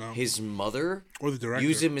 Nobody did. No. His mother Or the director.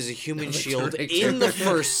 used him as a human shield director. in the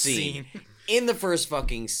first scene. In the first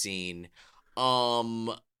fucking scene.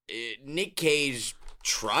 Nick Cage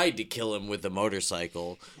tried to kill him with a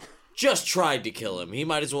motorcycle. Just tried to kill him. He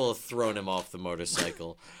might as well have thrown him off the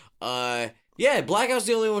motorcycle. Yeah, Blackout's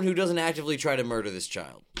the only one who doesn't actively try to murder this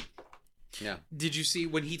child. No. Did you see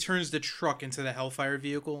when he turns the truck into the Hellfire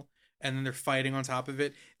vehicle and then they're fighting on top of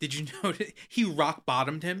it? Did you notice he rock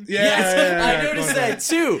bottomed him? Yeah, Yes, yeah, yeah, I yeah, noticed going that down.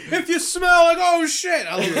 too. If you smell like, oh shit,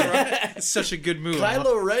 I love it. It's such a good move.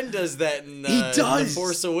 Kylo Ren does that in He The does.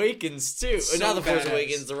 Force Awakens too. So Not The Force badass.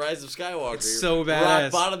 Awakens, The Rise of Skywalker. It's so Rock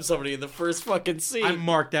badass. bottom somebody in the first fucking scene. I'm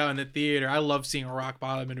marked out in the theater. I love seeing a rock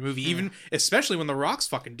bottom in a movie, even especially when the Rock's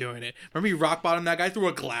fucking doing it. Remember he rock bottomed that guy through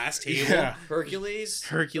a glass table. Yeah. Hercules.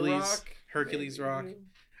 Hercules Rock.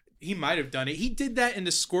 He might have done it. He did that in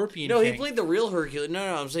the Scorpion No, King. he played the real Hercules.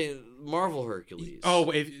 No, I'm saying Marvel Hercules. Oh,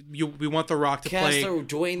 we want the Rock to Cast play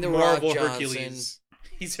Dwayne the Marvel Rock Johnson Hercules.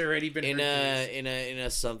 He's already been in Hercules. a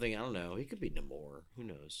something. I don't know. He could be Namor. Who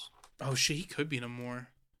knows? Oh shit, he could be no more.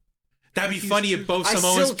 That'd be funny if both I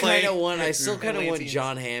Samoans still play. kind of want. I still kind of want Atlanteans.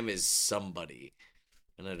 John Hamm as somebody,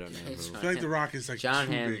 and I don't know. It's Who. I feel like The Rock is like John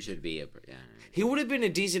too Hamm big. should be a. Yeah. He would have been a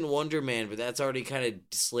decent Wonder Man, but that's already kind of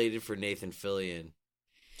slated for Nathan Fillion.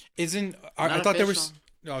 Isn't I Not thought there was?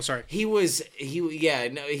 official. Oh, sorry. He was he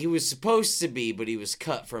was supposed to be, but he was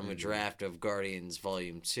cut from a draft of Guardians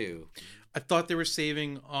Volume 2. I thought they were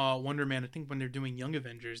saving Wonder Man. I think when they're doing Young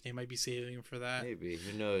Avengers, they might be saving him for that. Maybe,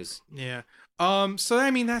 who knows? Yeah. So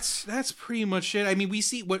I mean, that's pretty much it. I mean, we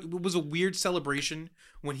see what was a weird celebration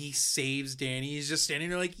when he saves Danny. He's just standing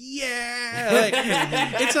there like, yeah, like,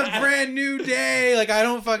 it's a brand new day. Like, I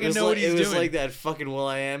don't fucking know what he's doing. It was like that fucking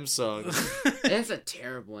Will.i.am song. That's a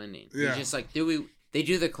terrible ending. Yeah. He's just like, they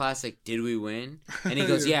do the classic, did we win? And he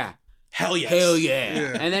goes, yeah. Hell yes. Hell yeah.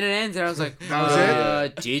 Yeah. And then it ends, and I was like, was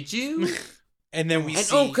it? did you? And then we And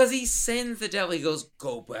see. because he sends the devil, he goes,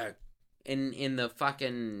 go back. In the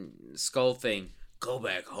fucking skull thing, go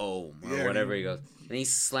back home, or Yeah. whatever he goes. And he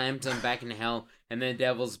slams him back in hell, and then the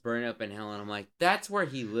devil's burning up in hell, and I'm like, that's where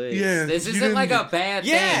he lives. Yeah, This you isn't like a didn't- bad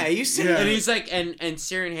Yeah, thing. you said Yeah. And he's like, and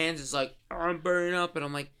Syrian Hands is like, I'm burning up, and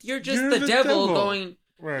I'm like, you're just You're the the devil devil. going.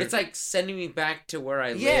 Right. It's like sending me back to where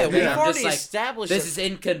I Yeah, live. we've and I'm already just like, established this that-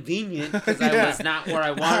 is inconvenient because I Yeah. was not where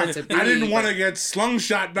I wanted to be. I didn't want to but- get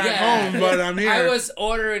slungshot back Yeah. home, but I'm here. I was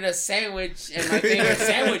ordering a sandwich in my favorite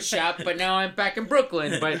sandwich shop, but now I'm back in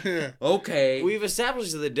Brooklyn. But Yeah. okay. We've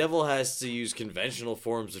established that the devil has to use conventional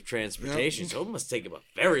forms of transportation, so it must take him a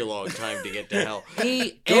very long time to get to hell.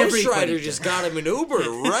 Ghost Everybody Rider does. just got him an Uber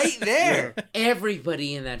right there.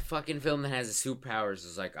 Everybody in that fucking film that has the superpowers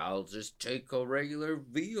is like, I'll just take a regular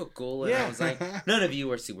vehicle. And I Yeah. was like, none of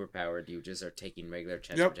you are superpowered. You just are taking regular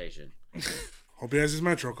transportation. Hope he has his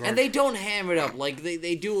Metro card. And they don't ham it up. Like,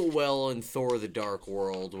 they do it well in Thor the Dark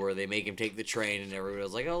World, where they make him take the train, and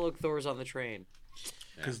everybody's like, oh, look, Thor's on the train.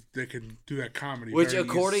 Because they can do that comedy. Which, very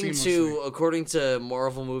seamlessly. according to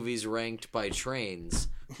Marvel movies ranked by trains,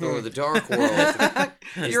 Thor the Dark World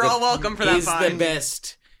You're all welcome for that is the find.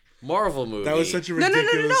 best Marvel movie. That was such a No,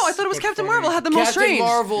 ridiculous. I thought it was but Captain funny- Marvel had the most Captain trains.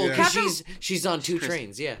 Marvel, Yeah. 'cause Captain- she's on 2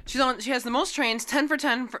 trains, yeah. She has the most trains, 10 for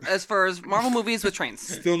 10 as far as Marvel movies with trains.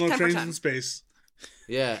 Still no 10 for trains 10. in space.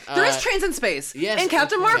 Yeah. There is trains in space. yes, in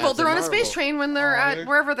Captain in Marvel, Captain they're on a Marvel. space train when they're Oh, at really?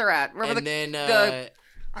 wherever they're at. Wherever And then the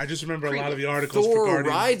I just remember a lot of the articles for Thor Guardians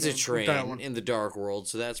rides a with that train one. in the Dark World,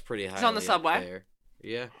 so that's pretty high. on the subway? There.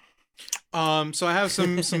 Yeah. So I have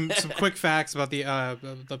some quick facts about the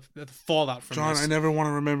fallout from John, this. I never want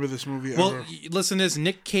to remember this movie Well, ever. listen to this.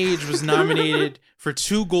 Nick Cage was nominated for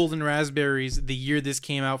 2 Golden Raspberries the year this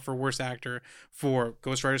came out for Worst Actor for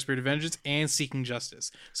Ghost Rider Spirit of Vengeance and Seeking Justice.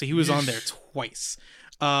 So he was on there twice.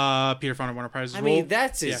 Peter Fonda won a prize as I well. mean,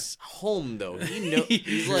 that's his home, though. He know,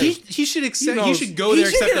 he's like, he should accept. He knows- should go he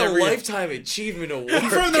there. should Accept get a every Lifetime Achievement Award.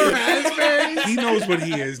 from the Raspberries. He knows what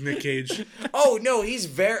he is, Nick Cage. Oh, no, he's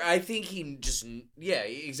very... I think he just... Yeah,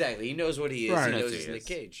 exactly. He knows what he is. Right. He knows That's he's who he Nick is.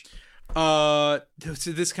 Cage. So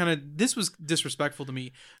this was disrespectful to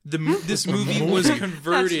me. This movie was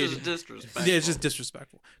converted. disrespectful. Yeah, it's just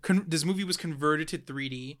disrespectful. This movie was converted to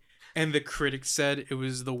 3D, and the critics said it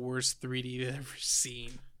was the worst 3D they've ever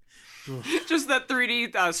seen. Just that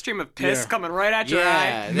 3D stream of piss Yeah. coming right at your eye.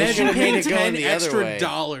 Yeah, they should Imagine have paying made it going 10 the other extra way.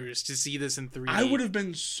 dollars to see this in 3D. I would have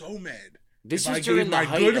been so mad This if was I during gave the my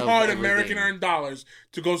height good of hard everything. American earned dollars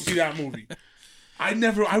to go see that movie. I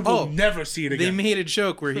will Oh, never see it They again. made a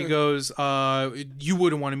joke where he goes, "You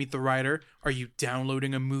wouldn't want to meet the writer. Are you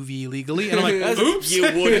downloading a movie illegally?" And I'm like, "Oops." You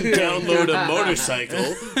wouldn't download a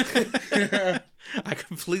motorcycle. I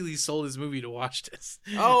completely sold this movie to watch this.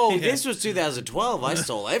 Oh, this was 2012. I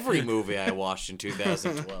stole every movie I watched in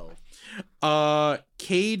 2012.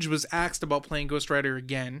 Cage was asked about playing Ghost Rider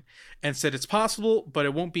again and said it's possible, but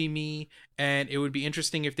it won't be me, and it would be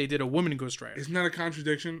interesting if they did a woman Ghost Rider. Isn't that a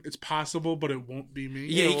contradiction? It's possible, but it won't be me.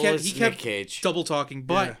 Yeah, well, he it's kept Nick Cage. double talking,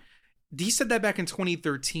 but Yeah. he said that back in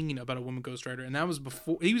 2013 about a woman Ghost Rider, and that was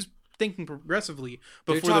before he was thinking progressively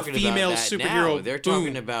They're before the talking about female that superhero. now. They're boom.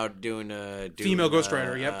 talking about doing Female Ghost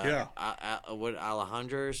Rider, yep. What,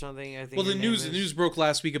 Alejandra or something? I think. Well, the her name news is? broke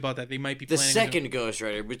last week about that. They might be The planning second Ghost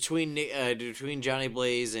Rider between Johnny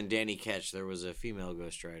Blaze and Danny Ketch, there was a female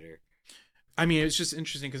Ghost Rider. I mean, it's just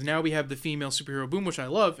interesting because now we have the female superhero boom, which I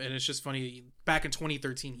love, and it's just funny. Back in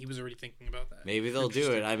 2013, he was already thinking about that. Maybe they'll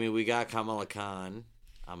do it. I mean, we got Kamala Khan.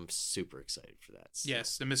 I'm super excited for that. So.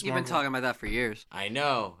 Yes, the Miss You've Marvel. been talking about that for years. I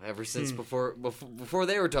know. Ever since before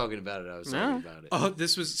they were talking about it, I was talking about it. Oh,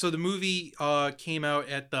 this was so the movie came out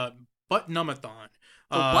at the Butt Nummathon.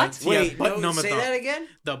 what? Wait, Butt no, say Nummathon. that again?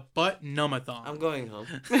 The Butt Nummathon. I'm going home.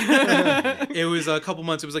 It was a couple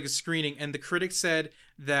months. It was like a screening, and the critics said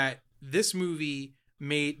that this movie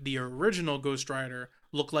made the original Ghost Rider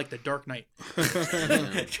look like the Dark Knight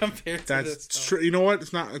compared to That's this. true. You know what?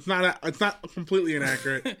 It's not completely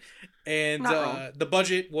inaccurate. And Not wrong. the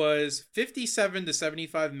budget was 57 to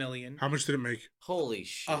 75 million. How much did it make? Holy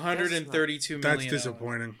shit. 132 million. That's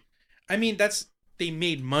disappointing. I mean, they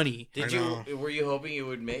made money. Did I know. were you hoping it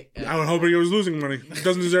would make I was hoping it was losing money. It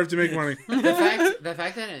doesn't deserve to make money. the the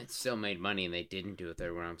fact that it still made money and they didn't do a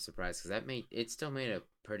third one, I'm surprised because it still made a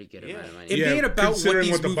pretty good amount of money. It made about what considering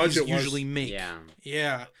these what the movies budget was. usually make. Yeah.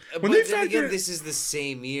 Yeah. When But they then again, factor- this is the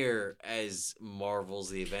same year as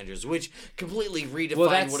Marvel's The Avengers, which completely redefined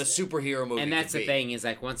that's- what a superhero movie And that's could the be. thing is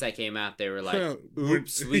like once that came out, they were like, Yeah.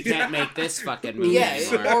 "Oops, we can't make this fucking movie Yeah,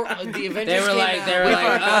 anymore." or the Avengers They were came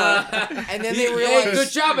like, out, and then they "Hey, realized,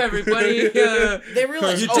 good job, everybody." They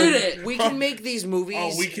realized, You oh, did it. we can make these movies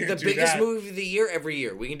Oh, we can't the do biggest that. movie of the year every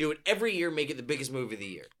year. We can do it every year, make it the biggest movie of the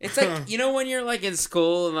year. It's like, you know when you're like in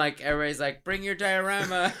school and like everybody's like, bring your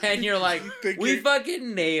diorama, and you're like, we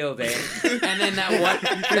fucking nailed it. And then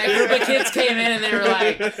that group of kids came in and they were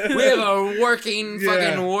like, we have a working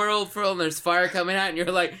fucking world full and there's fire coming out, and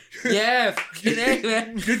you're like, yeah, fucking A,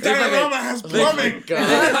 man. Your diorama has plumbing.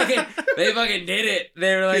 They fucking did it.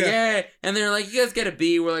 They were like, Yeah. yeah. And they're like, you guys get a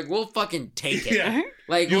B. We're like, we'll fucking take it. Yeah.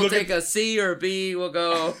 Like, You we'll look take a C or a B. We'll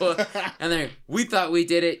go. And they're, we thought we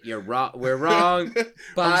did it. You're wrong. We're wrong.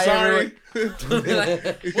 Bye, I'm sorry. everyone.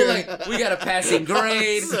 we're like, we got a passing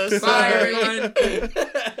grade. Bye, everyone.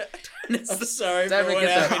 I'm sorry Time for to what get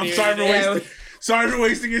the- happened here. Sorry for Yeah, wasting. Sorry for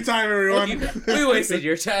wasting your time, everyone. we wasted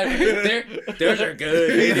your time. Theirs are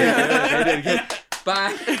good. They did good.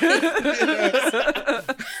 Bye.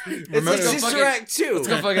 It's like go Sister fucking- Act 2. let's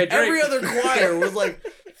go fucking drink. Every other choir was like,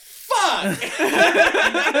 fuck!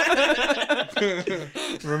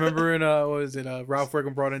 Remember in what was it? Ralph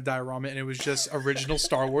Wiggum brought in diorama, and it was just original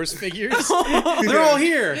Star Wars figures. They're all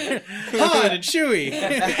here. Han and Chewie.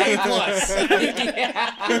 A plus.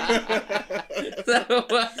 That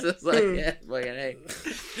was just like, yeah, fucking A.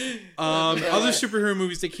 Other superhero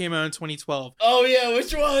movies that came out in 2012: Oh, yeah,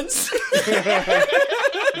 which ones?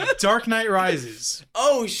 Dark Knight Rises,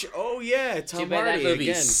 oh, yeah, Too Tom bad that Hardy movie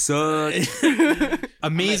again. sucked.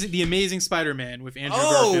 The Amazing Spider-Man with Andrew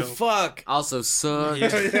Oh, Garfield. fuck. Also sucked.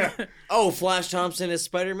 Yeah. Oh, Flash Thompson as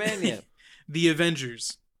Spider-Man? Yeah. The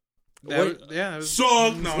Avengers. What? That was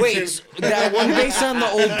So no. Wait, that one based on the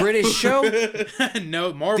old British show?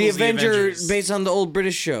 no, Marvel's The Avenger Avengers. based on the old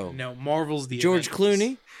British show? No, Marvel's the George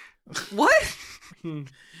Avengers. Clooney? What?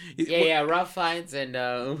 Yeah, Ralph Fiennes and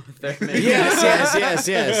Thurman. Yes.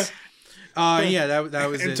 Yeah, that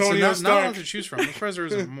was it. So Antonio not a Stark. lot to choose from. I'm surprised there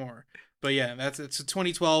isn't more. But yeah, it's a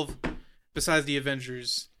 2012. Besides the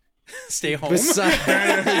Avengers, stay home. It's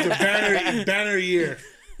a banner year.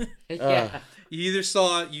 Yeah. You either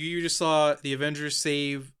saw the Avengers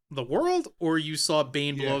save the world, or you saw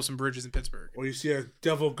Bane blow up some bridges in Pittsburgh. Or you see a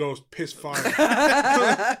devil ghost piss fire.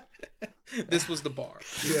 This was the bar.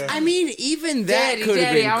 Yeah. I mean, even that could have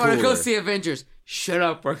Daddy, been I want to go cooler. see Avengers. Shut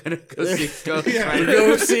up, we're gonna go see Ghost Yeah. Rider.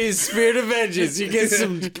 Go see Spirit of Vengeance. You get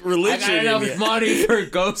some I religion got in enough you. money for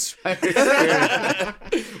Ghost Rider.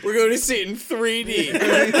 We're going to see it in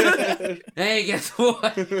 3D. Hey, guess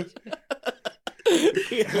what?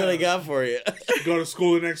 What I got for you. Go to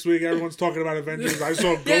school the next week. Everyone's talking about Avengers. I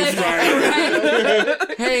saw Ghost Yeah, Rider.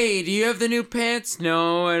 right. Hey, do you have the new pants?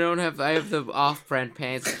 No, I don't have. I have the off-brand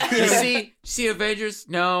pants. You see Avengers?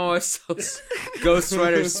 No, I saw Ghost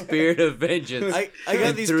Rider: Spirit of Vengeance. I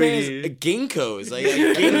got these 3D. pants, Ginkgos. I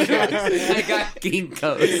got Ginkgos. I got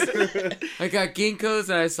Ginkgos. I got Ginkgos,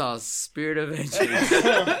 and I saw Spirit of Vengeance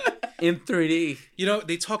in 3D. You know,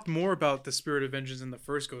 they talked more about the Spirit of Vengeance in the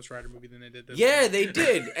first Ghost Rider movie than they did this. Yeah, one. they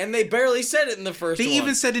did. And they barely said it in the first They one.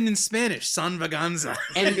 even said it in Spanish, San Vaganza.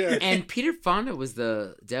 And Peter Fonda was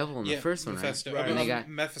the devil in the Yeah, first one, Mephisto- right? And they got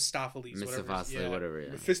Mephistopheles, Mephistopheles, whatever.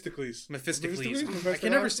 Yeah. Mephistocles. Mephistocles. I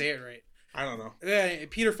can never say it right. I don't know. Yeah,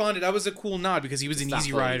 Peter Fonda. That was a cool nod because he was an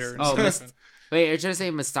Easy Mephistopheles. Rider. And Oh, stuff. Wait, are you trying to say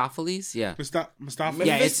Mephistopheles? Yeah. Mustafa.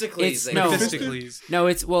 Yeah, Mephistocles, they no, Mephistocles. no,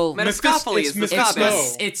 it's well, Mephistopheles, it's the Mephisto.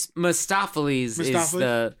 Scottish. it's Mephistopheles is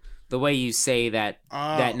Mephistopheles? the way you say that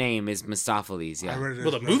Oh. that name is Mephistopheles. I Yeah. read it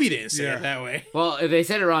Well, the as movie didn't say Yeah. it that way. Well, if they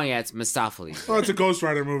said it wrong, yeah, it's Mephistopheles. Well, it's a Ghost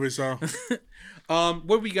Rider movie, so What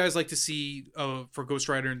would you guys like to see for Ghost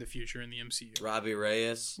Rider in the future in the MCU? Robbie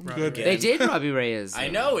Reyes. good. They did Robbie Reyes. I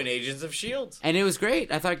know, in Agents of S.H.I.E.L.D. and it was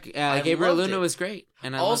great. I thought I Gabriel loved Luna it. was great.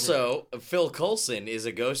 And I loved it. Also, Phil Coulson is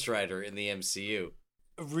a Ghost Rider in the MCU.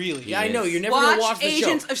 Really? Yeah, I know. is. You're never going to Watch watch the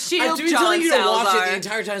Agents show. of S.H.I.E.L.D., I've been John telling you to watch it Salazar. the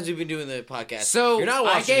entire time we've been doing the podcast. So You're not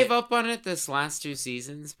I watching gave it. up on it this last 2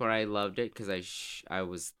 seasons, but I loved it because I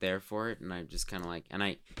was there for it, and I just kind of like,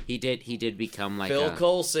 and he did become like Phil a,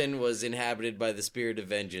 Coulson was inhabited by the Spirit of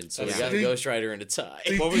Vengeance, so he Yeah. got a Ghost Rider in a tie.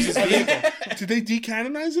 What was his vehicle? Did they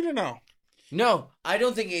decanonize it or no? No, I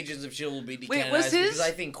don't think Agents of S.H.I.E.L.D. will be Wait, decanonized was his- because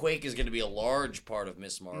I think Quake is going to be a large part of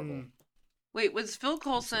Miss Marvel. Wait, was Phil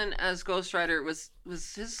Coulson as Ghost Rider, was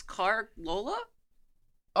his car Lola?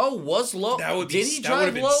 Oh, was Lola? That would be- Did he that drive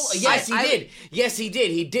would've been Lola? sick. Yes, he I- did. Yes, he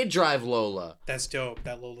did. He did drive Lola. That's dope.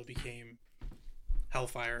 That Lola became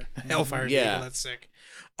Hellfire Yeah. vehicle. That's sick.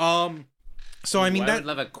 So I mean I that would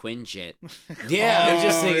love a Quinjet. Yeah, I was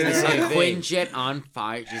just thinking the same A thing. Quinjet on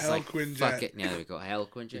fire, just Hell like Quinjet. fuck it. Yeah, there we go. Hell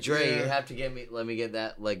Quinjet. Dre, you have to let me get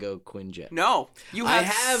that Lego Quinjet. No, you I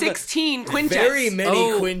have, have 16 Quinjets. Very many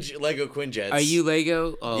Oh. Lego Quinjets. Are you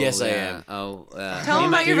Lego? Oh, Yes, I yeah. am. Oh, Tell them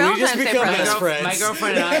about your Can we just Valentine's Day become present. best friends?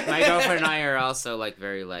 My girlfriend and I are also like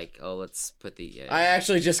very like, oh, let's put the. I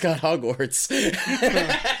actually just got Hogwarts.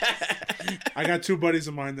 I got two buddies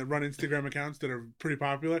of mine that run Instagram accounts that are pretty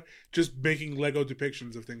popular, just making Lego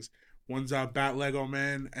depictions of things. One's Bat Lego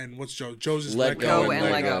Man, and what's Joe? Joe's is Let Lego go and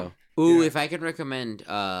Lego. Ooh, Yeah. if I can recommend,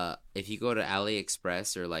 if you go to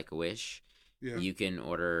AliExpress or like Wish, Yeah. you can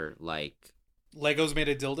order like Legos made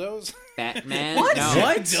of dildos. Batman. What? No.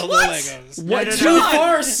 What? Dildo What? Legos. What? no, Too no.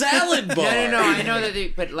 far salad bar. No. I know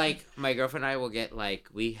that, but like my girlfriend and I will get like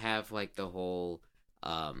we have like the whole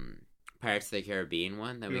Pirates of the Caribbean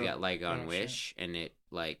one that we Yeah. got like on Oh, Wish, and it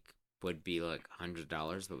like would be like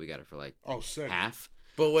 $100, but we got it for like Oh, sick. half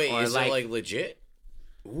But wait, Or is like- it like legit?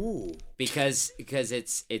 Ooh. because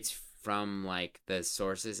it's from like the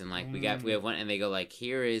sources, and like we have one, and they go like,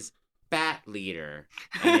 here is Bat Leader,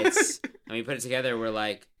 and it's and we put it together. We're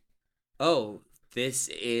like, oh, this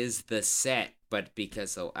is the set, but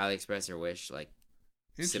because AliExpress or Wish like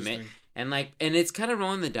submit. Interesting. And it's kind of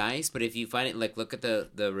rolling the dice, but if you find it, like, look at the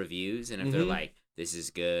reviews, and if they're like, this is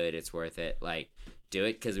good, it's worth it, like, do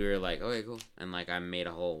it, because we were like, okay, cool, and like I made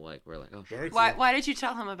a whole like we're like, oh, Very cool. Why did you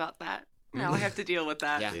tell him about that? Now I have to deal with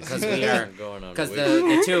that. yeah, These because things we are going on. because Wish.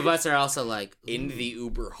 the two of us are also like in the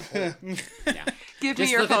Uber hole. yeah. Give me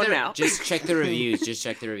Just your look at phone the- now. Just check the reviews. Just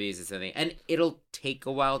check the reviews and something, and it'll take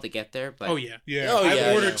a while to get there. But Oh yeah. Yeah. Oh, I've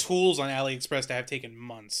yeah, ordered yeah. tools on AliExpress that have taken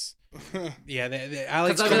months. Yeah, the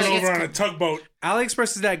I'm Coming like, AliExpress, over on a tugboat.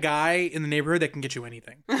 AliExpress is that guy in the neighborhood that can get you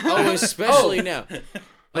anything. Oh, especially now.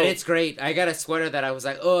 But it's great. I got a sweater that I was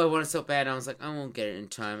like, oh, I want it so bad, and I was like, I won't get it in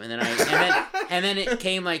time. And then it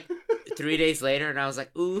came like 3 days later, and I was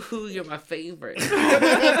like, ooh, you're my favorite.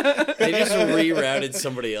 They just rerouted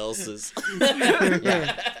somebody else's.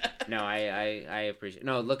 No, I appreciate.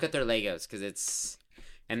 No, look at their Legos because it's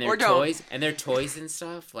and their Or don't. toys and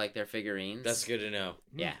stuff like their figurines. That's good to know.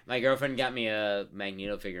 Yeah, my girlfriend got me a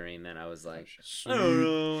Magneto figurine. Then I was like, I don't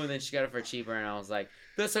know, and then she got it for cheaper, and I was like,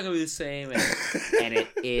 that's not gonna be the same, and it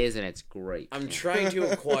is, and it's great. I'm trying to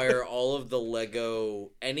acquire all of the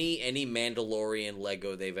Lego, any Mandalorian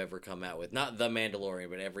Lego they've ever come out with. Not the Mandalorian,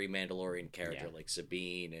 but every Mandalorian character, Yeah. like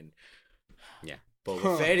Sabine and Yeah.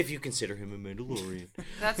 Boba Fett, if you consider him a Mandalorian.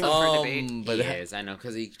 That's up for debate. But He is, I know,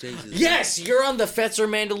 because he changes. yes, you're on the Fets are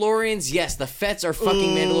Mandalorians. Yes, the Fets are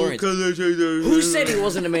fucking Mandalorians. Who said he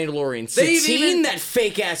wasn't a Mandalorian? They've Satine, even- that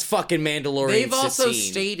fake ass fucking Mandalorian. They've also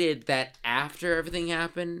Satine. stated that after everything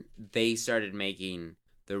happened, they started making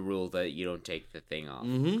the rule that you don't take the thing off.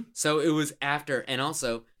 Mhm. So it was after, and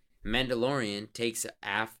also Mandalorian takes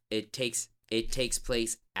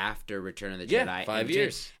place after Return of the Yeah, Jedi. 5 and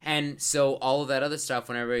years. And so all of that other stuff,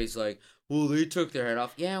 when everybody's like, well, they took their head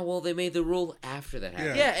off. Yeah, well, they made the rule after that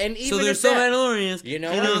happened. Yeah, and even So if there's some that, Mandalorians, you know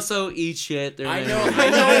and what? also eat shit. They're I know,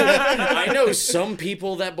 Mandalorians. I know some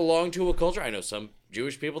people that belong to a culture. I know some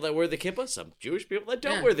Jewish people that wear the kippah, some Jewish people that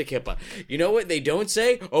don't Yeah. wear the kippah. You know what they don't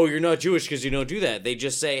say? Oh, you're not Jewish because you don't do that. They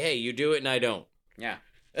just say, hey, you do it and I don't. Yeah.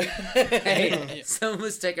 Hey, some of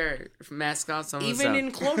us take our mask off. Some of us Even don't.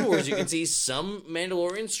 in Clone Wars, you can see some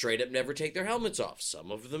Mandalorians straight up never take their helmets off.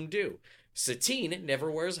 Some of them do. Satine never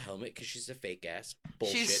wears a helmet because she's a fake ass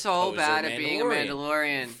bullshit. She's so poser bad at being a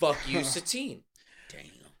Mandalorian. Fuck you, Satine.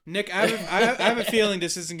 Nick, I have a feeling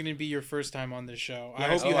this isn't going to be your first time on this show. I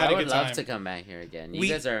hope you had I a would good love time. to come back here again. You We-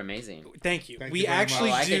 guys are amazing. Thank you. Thank We you very actually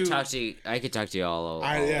much. I do. could talk to you all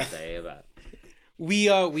Yeah. day about. We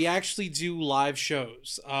actually do live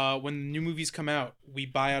shows. When new movies come out, we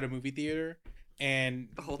buy out a movie theater, and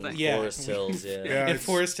The whole thing. Yeah, Forest Hills, yeah. Yeah. in it's-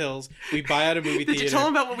 Forest Hills, we buy out a movie Did theater. you tell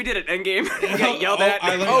him about what we did at Endgame? You got yelled at.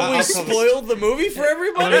 I- Oh, we I'll tell this- spoiled the movie for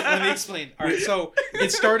everybody? Let me explain. All right, so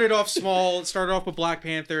it started off small. It started off with Black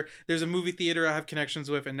Panther. There's a movie theater I have connections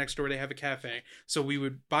with, and next door they have a cafe. So we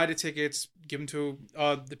would buy the tickets, give them to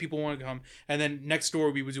the people who want to come, and then next door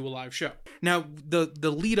we would do a live show. Now the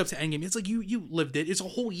lead up to Endgame, it's like you lived it. It's a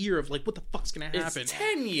whole year of like what the fuck's gonna happen. It's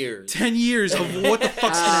 10 years. 10 years of what the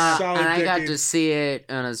fuck's gonna happen. Solid And I got decade. to see it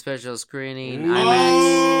on a special screening.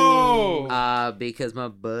 Oh! IMAX. Because my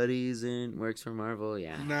buddies works for Marvel.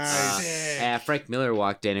 Yeah. Nice. Sick. Frank Miller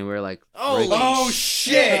walked in, and we were like, Holy freaking-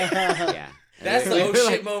 shit! yeah. That's the oh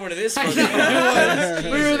shit moment of this I one.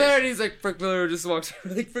 know. We were there, and he's like, Frank Miller just walked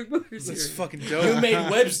over. Like, Frank Miller's That's here. fucking Who dope. made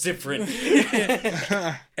webs different?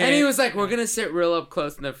 And he was like, we're going to sit real up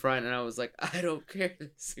close in the front. And I was like, I don't care. This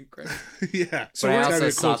is incredible. Yeah. So I it's gotta also be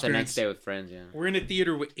a saw cool it the next experience. day with friends, yeah. We're in a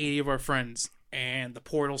theater with 80 of our friends, and the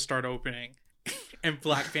portals start opening, and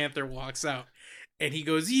Black Panther walks out, and he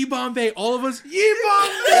goes, "Ye Bombay!" All of us, "Ye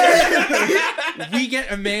Bombay!" We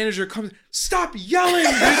get a manager comes, "Stop yelling!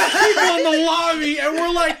 There's people in the lobby," and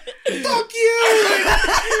we're like, "Fuck you!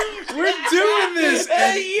 Like, we're doing this!"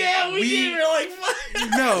 And yeah, we did. We're like, fuck.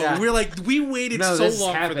 no, Yeah. we're like, we waited No, so this is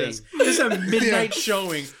long for happening. this. This is a midnight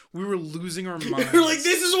showing. We were losing our minds. We're like,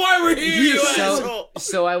 this is why we're here, you So, asshole.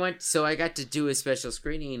 so I got to do a special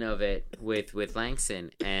screening of it with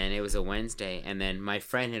Langston, and it was a Wednesday, and then my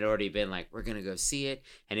friend had already been like, we're gonna go see it,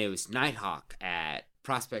 and it was Nighthawk at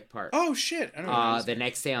Prospect Park. Oh shit! I don't know. The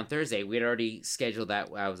next day on Thursday, we had already scheduled that.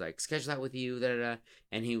 I was like, schedule that with you, da da da.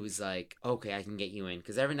 And he was like, okay, I can get you in,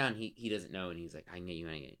 because every now and he doesn't know, and he's like, I can get you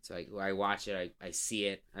in. So I watch it, I see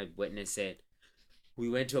it, I witness it. We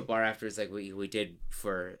went to a bar afterwards, like we did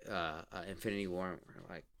for Infinity War.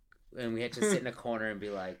 We're like, and we had to sit in a corner and be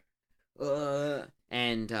like,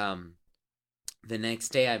 and the next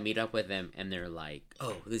day I meet up with them, and they're like,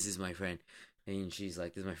 oh, this is my friend. And she's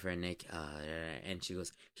like, this is my friend Nick. And she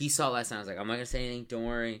goes, he saw last night. I was like, I'm not going to say anything. Don't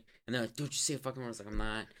worry. And they're like, don't you say a fucking word. I was like, I'm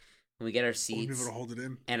not. And we get our I won't be seats. able to hold it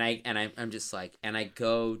in. And I'm just like, and I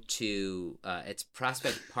go to, it's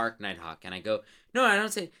Prospect Park Nighthawk. And I go, no, I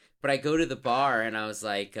don't say, but I go to the bar, and I was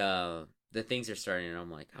like, the things are starting. And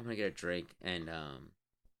I'm like, I'm going to get a drink. And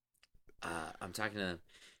I'm talking to them.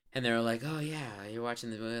 And they're like, oh, yeah, you're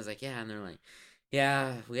watching the movie. I was like, yeah. And they're like,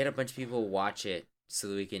 yeah, we had a bunch of people watch it so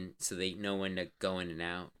they know when to go in and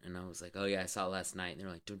out. And I was like, oh, yeah, I saw it last night. And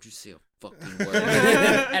they're like, don't you say a fucking word.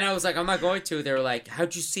 And I was like, I'm not going to. They were like,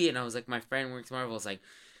 how'd you see it? And I was like, my friend works at Marvel. I was like,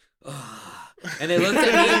 oh. And they looked at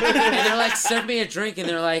me, and they're like, serve me a drink. And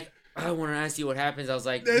they're like, I want to ask you what happens. I was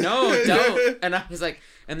like, no, don't. And I was like,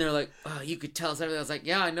 and they're like, oh, you could tell us everything. I was like,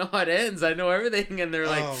 yeah, I know how it ends. I know everything. And they're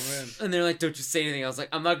like, Oh, man. and they're like, don't you say anything. I was like,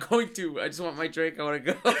 I'm not going to. I just want my drink. I want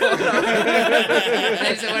to go. And I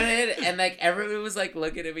just went ahead, and like everyone was like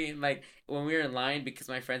looking at me, and like when we were in line, because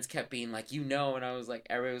my friends kept being like, you know, and I was like,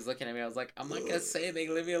 everyone was looking at me. I was like, I'm not gonna say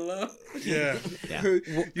anything. Leave me alone. Yeah. Yeah.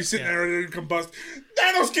 You sit there and it combust.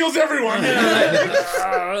 Thanos kills everyone.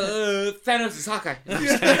 Thanos is Hawkeye.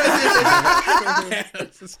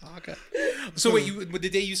 So wait, the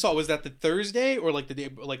day you saw, was that the Thursday or like the day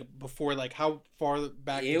like before? Like how far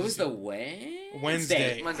back? It was the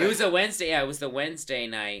Wednesday. It was a Wednesday. Yeah, it was the Wednesday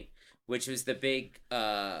night, which was the big.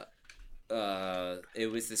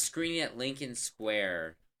 It was the screening at Lincoln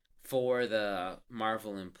Square for the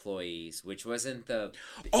Marvel employees, which wasn't the.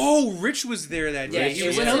 Oh, Rich was there that Yeah, day. He it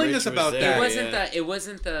was wasn't- telling Rich us was about there. that. It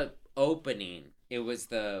wasn't the opening. It was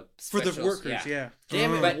the For the specials, workers, yeah.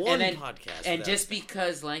 Damn it, But- one and then- podcast. And without just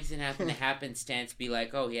because Langston happened to happenstance be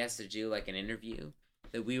like, oh, he has to do like an interview,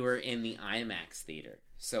 that we were in the IMAX theater,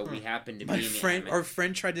 so we happened to be My in the friend, IMAX. our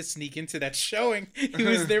friend tried to sneak into that showing. He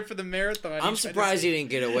was there for the marathon. I'm surprised he didn't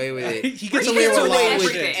get away with it. He gets He away gets with a lot away of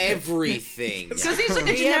with shit. everything. Because he's like a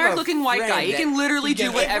We have generic a looking white guy. friend He can that- literally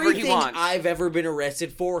do whatever he Everything wants. I've ever been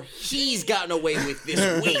arrested for, he's gotten away with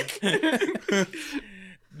this week.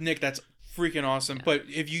 Nick, that's freaking awesome. But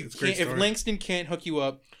if you It's a great can't, if story. Langston can't hook you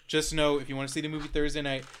up, just know if you want to see the movie Thursday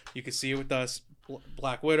night, you can see it with us.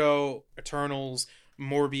 Black Widow, Eternals,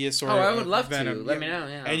 Morbius, or I would love Venom. to. Let me know.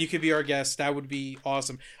 Yeah. And you could be our guest. That would be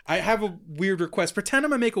awesome. I have a weird request. Pretend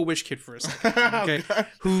I'm a Make-A-Wish kid for a second, okay?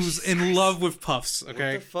 Who's in love with Puffs,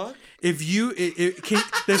 okay? What the fuck? If you,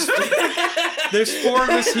 there's 4 of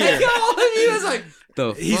us here. all of you was like,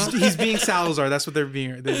 the He's being Salazar. That's what they're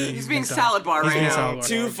being. He's being salad bar He's right being now. salad bar.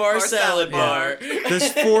 Too far salad bar.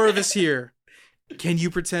 There's 4 of us here. Can you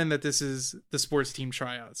pretend that this is the sports team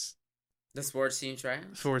tryouts? The sports team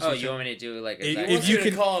tryouts? Sports Oh, team you want me to do like a If- Zach- if you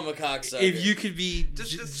could- call him a cocksucker. If you could be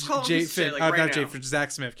Just call him Jay shit, Finn, like, right not Jay now. Finn,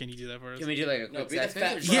 Zach Smith, can you do that for us? Can we do like a quick be the Zach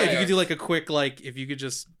fat Smith? Yeah, if you could do like a quick, like, if you could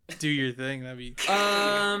just do your thing, that'd be.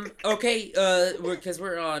 Okay. Because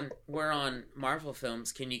we're on Marvel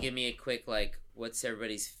films. Can you give me a quick like what's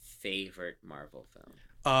everybody's favorite Marvel film?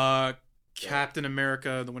 Captain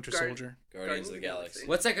America: The Winter Soldier. Guardians of the Galaxy.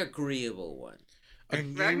 What's like agreeable one?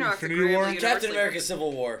 And Ragnarok's Infinity agreeable, War? you know. Captain America: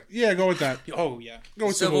 Civil War. Yeah, go with that. Oh yeah. Go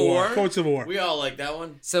with Civil Civil War. War? Go with Civil War. We all like that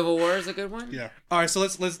one. Civil War is a good one. Yeah. All right, so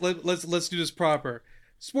let's do this proper.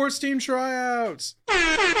 Sports team tryouts.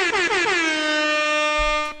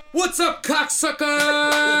 What's up,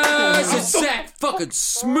 cocksuckers? It's Zach fucking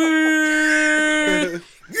Smith.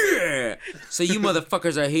 Yeah. So you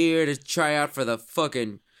motherfuckers are here to try out for the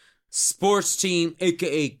fucking sports team,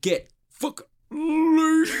 aka Get Fuck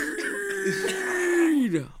Laid.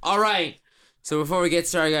 All right. So before we get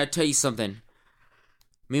started, I gotta tell you something.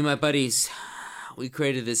 Me and my buddies, we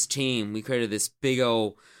created this team. We created this big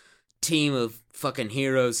old team of fucking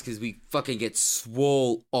heroes because we fucking get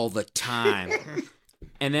swole all the time.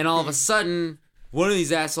 And then all of a sudden, one of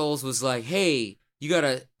these assholes was like, "Hey, you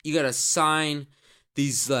gotta sign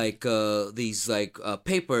these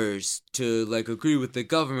papers to like agree with the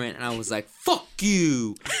government." And I was like, "Fuck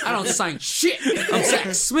you! I don't sign shit. I'm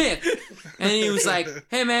Zach Smith." And he was like,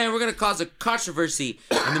 "Hey man, we're gonna cause a controversy."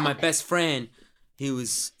 And then my best friend, he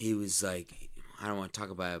was like, I don't want to talk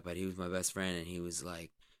about it, but he was my best friend, and he was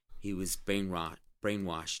like, he was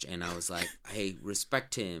brainwashed, and I was like, "Hey,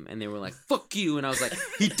 respect him." And they were like, "Fuck you." And I was like,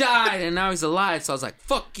 "He died and now he's alive." So I was like,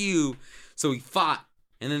 "Fuck you." So we fought.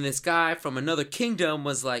 And then this guy from another kingdom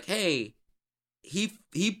was like, "Hey, he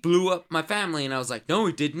blew up my family." And I was like, "No,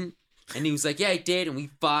 he didn't." And he was like, "Yeah, he did." And we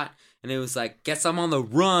fought. And it was like, "Guess I'm on the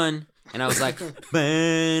run." And I was like,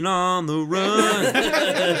 "Man on the run.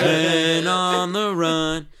 Man on the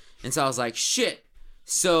run." And so I was like, shit.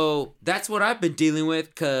 So that's what I've been dealing with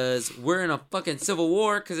because we're in a fucking civil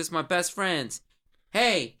war because it's my best friends.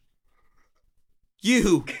 Hey,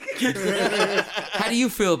 you. How do you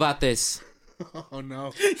feel about this? Oh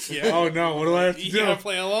no! Oh no! What do I have to You do? gotta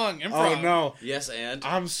play along. Improv. Oh no! Yes, and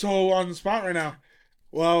I'm so on the spot right now.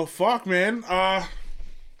 Well, fuck, man.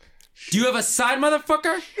 Do you have a side,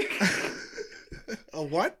 motherfucker? A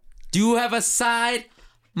what? Do you have a side,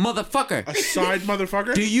 motherfucker? A side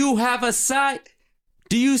motherfucker? Do you have a side?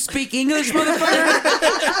 Do you speak English, motherfucker?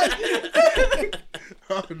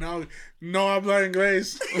 Oh no! No habla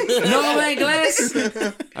inglés. No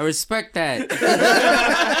inglés? I respect that.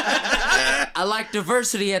 I like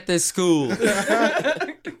diversity at this school.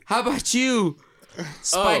 How about you,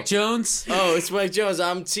 Spike Jones? Oh, it's Spike Jones.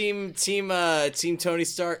 I'm team Tony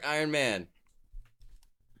Stark, Iron Man.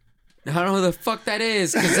 I don't know who the fuck that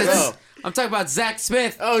is. Cause I'm talking about Zach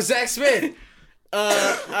Smith. Oh, Zach Smith.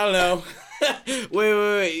 I don't know.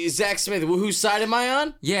 wait. Zach Smith. Whose side am I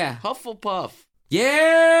on? Yeah. Hufflepuff.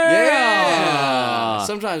 Yeah.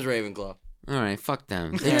 Sometimes Ravenclaw. All right, fuck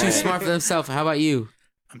them. They're too smart for themselves. How about you?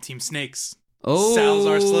 I'm Team Snakes. Oh,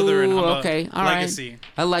 Salazar Slytherin. I'm okay, all Legacy. right.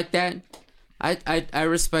 I like that. I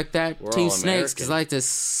respect that. We're Team all Snakes, because American. I like to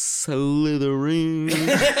Slytherin.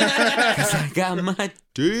 Because I got my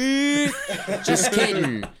dick. Just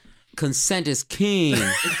kidding. Consent is king. All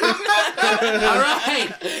right,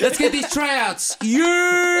 let's get these tryouts.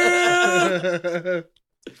 Yeah.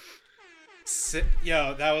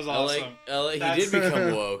 Yo, that was awesome. He did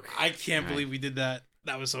become woke. I can't believe we did that.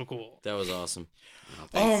 That was so cool. That was awesome.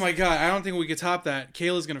 Oh my god, I don't think we could top that.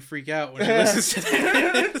 Kayla's gonna freak out when she listens to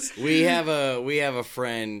this. We have a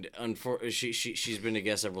friend. She's been a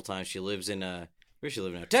guest several times. She lives in where's she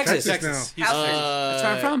live now? Texas. Texas. That's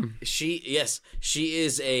where I'm from. She is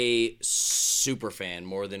a super fan,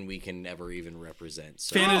 more than we can ever even represent.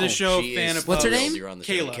 So Fan of the show, she fan is of What's her thrilled name? you're on the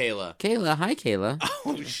show. Kayla. Kayla. Hi, Kayla.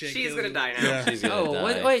 Oh shit. She's Kayla. gonna die now. She's gonna Oh,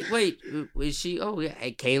 die. wait. Is she? Oh, yeah.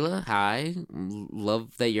 Hey, Kayla. Hi.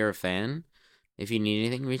 Love that you're a fan. If you need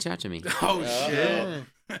anything, reach out to me. Oh shit.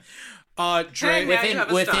 Dre. Hey, now you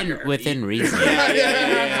have a stalker. Within reason.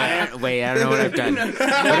 Yeah. Wait, I don't know what I've done. What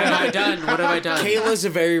have I done? Kayla's a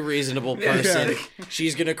very reasonable person.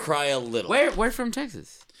 She's gonna cry a little. Where from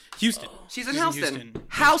Texas? Houston. She's in She's Houston.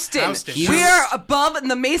 Houston. Houston. We are above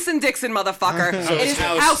the Mason-Dixon, motherfucker. So It it's is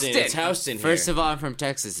Houston. Houston. It's Houston here. First of all, I'm from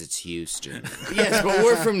Texas. It's Houston. yes, but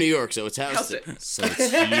we're from New York, so it's Houston. Houston. So it's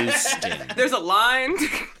Houston. There's a line.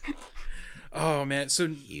 Oh man. So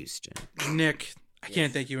Houston. Nick, I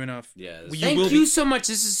can't thank you enough. Yeah, You Thank will you be- so much.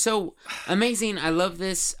 This is so amazing. I love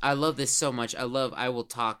this. I love this so much. I will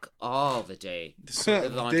talk all the day.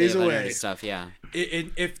 Days away. Stuff, yeah.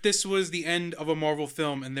 If this was the end of a Marvel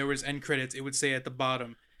film and there was end credits, it would say at the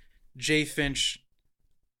bottom, Jay Finch,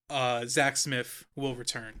 Zach Smith will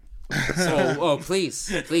return. Oh,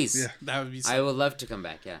 please. Yeah. That would be so I would love to come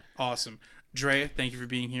back, yeah. awesome. Drea, thank you for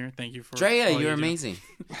being here. Thank you for Drea, all you're you do. amazing.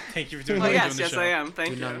 Thank you for doing Oh what yes, you're doing yes the show. I am.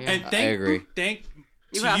 Thank you. And I thank agree.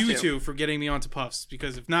 You to have you to. two for getting me onto Puffs,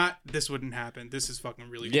 because if not, this wouldn't happen. This is fucking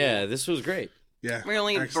really cool. Yeah, this was great. Yeah. We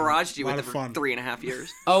only Excellent. barraged you Lot with it of for fun. 3.5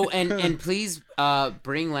 years. Oh, and please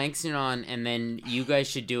bring Langston on, and then you guys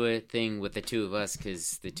should do a thing with the two of us,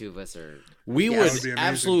 because the two of us are We Yes. would That would be amazing.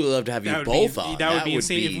 absolutely love to have you That would both be- on. that would be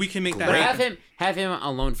insane if we can make that But happen. have him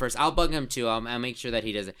alone first. I'll bug him too. I'll make sure that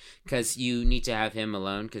he does it because you need to have him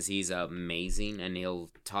alone because he's amazing and he'll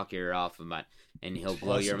talk your ear off about and he'll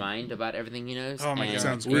blow your mind about everything he knows. Oh my And- God.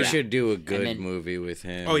 Sounds We great. should do a good And then- movie with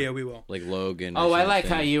him. Oh yeah, we will. Like Logan. Oh, or I like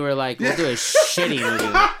how something. you were like, we'll do a shitty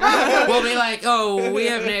movie. We'll be like, oh, we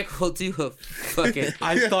have Nick. We'll do a fucking.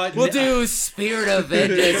 I thought We'll do Spirit of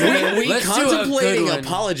Vengeance. We Let's do a contemplating good one.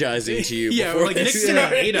 apologizing to you. Yeah, before we're like Nick's gonna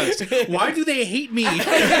hate us. Why do they hate me?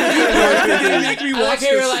 Why do they make me I like watch how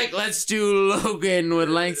we were this? like, let's do Logan with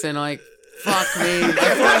Langston. Like, fuck me. I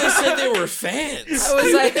thought they said they were fans.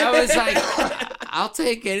 I was like, I'll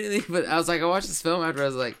take anything. But I was like, I watched this film after. I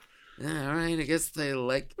was like, yeah, all right, I guess they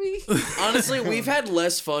like me. Honestly, we've had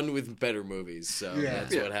less fun with better movies, so Yeah.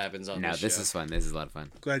 that's what happens on No, this this show. is fun. This is a lot of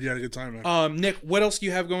fun. Glad you had a good time, man. Nick, what else do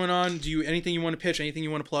you have going on? Do you anything you want to pitch? Anything you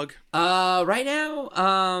want to plug? Right now,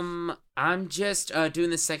 I'm just doing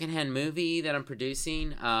the secondhand movie that I'm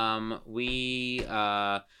producing. We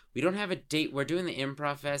don't have a date. We're doing the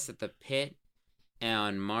Improv Fest at the Pit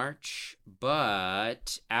on March,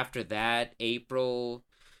 but after that, April.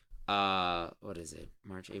 What is it?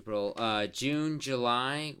 March, April, June,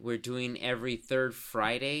 July. We're doing every third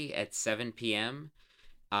Friday at 7 p.m.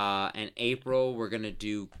 And April, we're gonna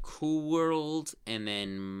do Cool World, and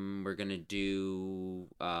then we're gonna do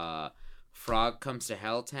Frog Comes to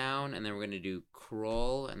Helltown, and then we're gonna do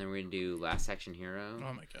Crawl, and then we're gonna do Last Action Hero.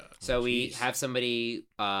 Oh my god. So we have somebody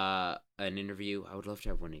an interview. I would love to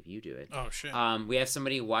have one of you do it. Oh shit. We have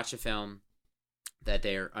somebody watch a film that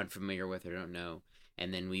they're unfamiliar with or don't know,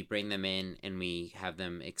 and then we bring them in and we have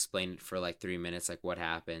them explain it for like 3 minutes, like what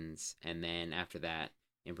happens, and then after that,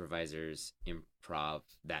 improvisers improv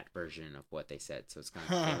that version of what they said. So it's kind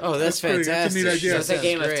of Oh, that's pretty- that's a neat fantastic. idea. so it's a That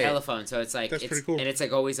game sounds of great. telephone. So it's like That's it's pretty cool. and it's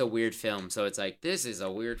like always a weird film. So it's like this is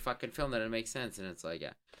a weird fucking film that it makes sense, and it's like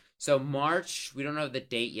yeah. So March, we don't know the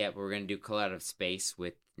date yet, but we're gonna do Call Out of Space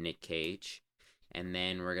with Nick Cage, and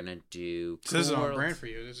then we're gonna do So this is Cool on World. brand for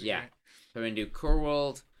you. This is Yeah. great. So we're gonna do Cool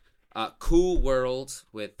World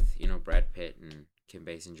with Brad Pitt and Kim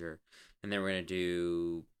Basinger, and then we're gonna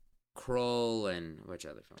do Kroll and which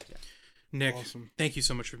other films? Yeah. Nick, Awesome. thank you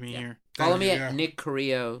so much for being here Follow me Yeah. at Nick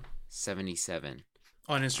Carrillo 77.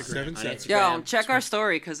 on Instagram. On Instagram. Yo, check our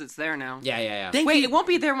story because it's there now. Yeah. Thank Wait, you. it won't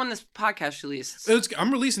be there when this podcast releases.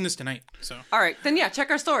 I'm releasing this tonight, so All right, then yeah, check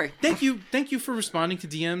our story. thank you for responding to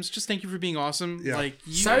DMs. Just thank you for being awesome. Yeah. Like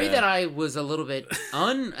you, Sorry that I was a little bit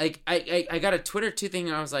I got a Twitter 2 thing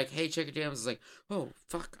and I was like, hey, check your DMs. I was like, oh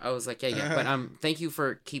fuck. I was like, yeah. But thank you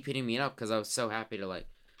for keep hitting me up because I was so happy to like.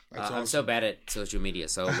 I'm so bad at social media,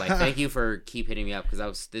 so like, thank you for keep hitting me up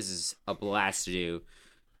because this is a blast to do.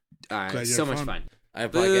 Glad you So had much fun. fun. I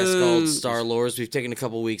have a podcast called Boo. Star Lords. We've taken a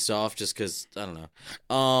couple weeks off just because I don't know.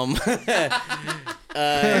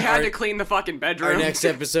 I had to clean the fucking bedroom. Our next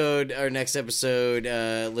episode,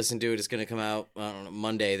 listen to it. It's gonna come out on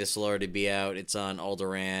Monday. This will already be out. It's on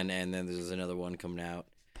Alderaan, and then there's another one coming out.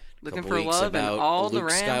 Looking Couple for weeks love in about all the Luke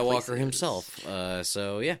ran Skywalker places. himself.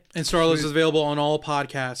 So yeah, and Starless is available on all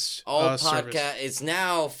podcasts. all service. podcast. It's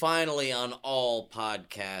now finally on all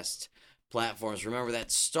podcast platforms. Remember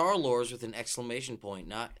that Star Lords with an exclamation point,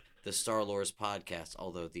 not the Star Lords podcast.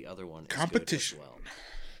 Although the other one is Competition. good as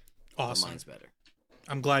well. Awesome. Mine's better.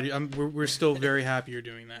 I'm glad we're still very happy you're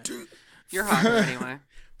doing that. You're hot anyway.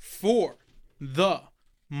 For the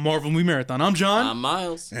Marvel Movie Marathon, I'm John, I'm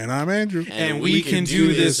Miles, And I'm Andrew. and we can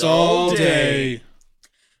do this all day.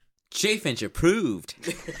 Jay Finch approved.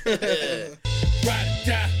 Ride or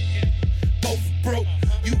die.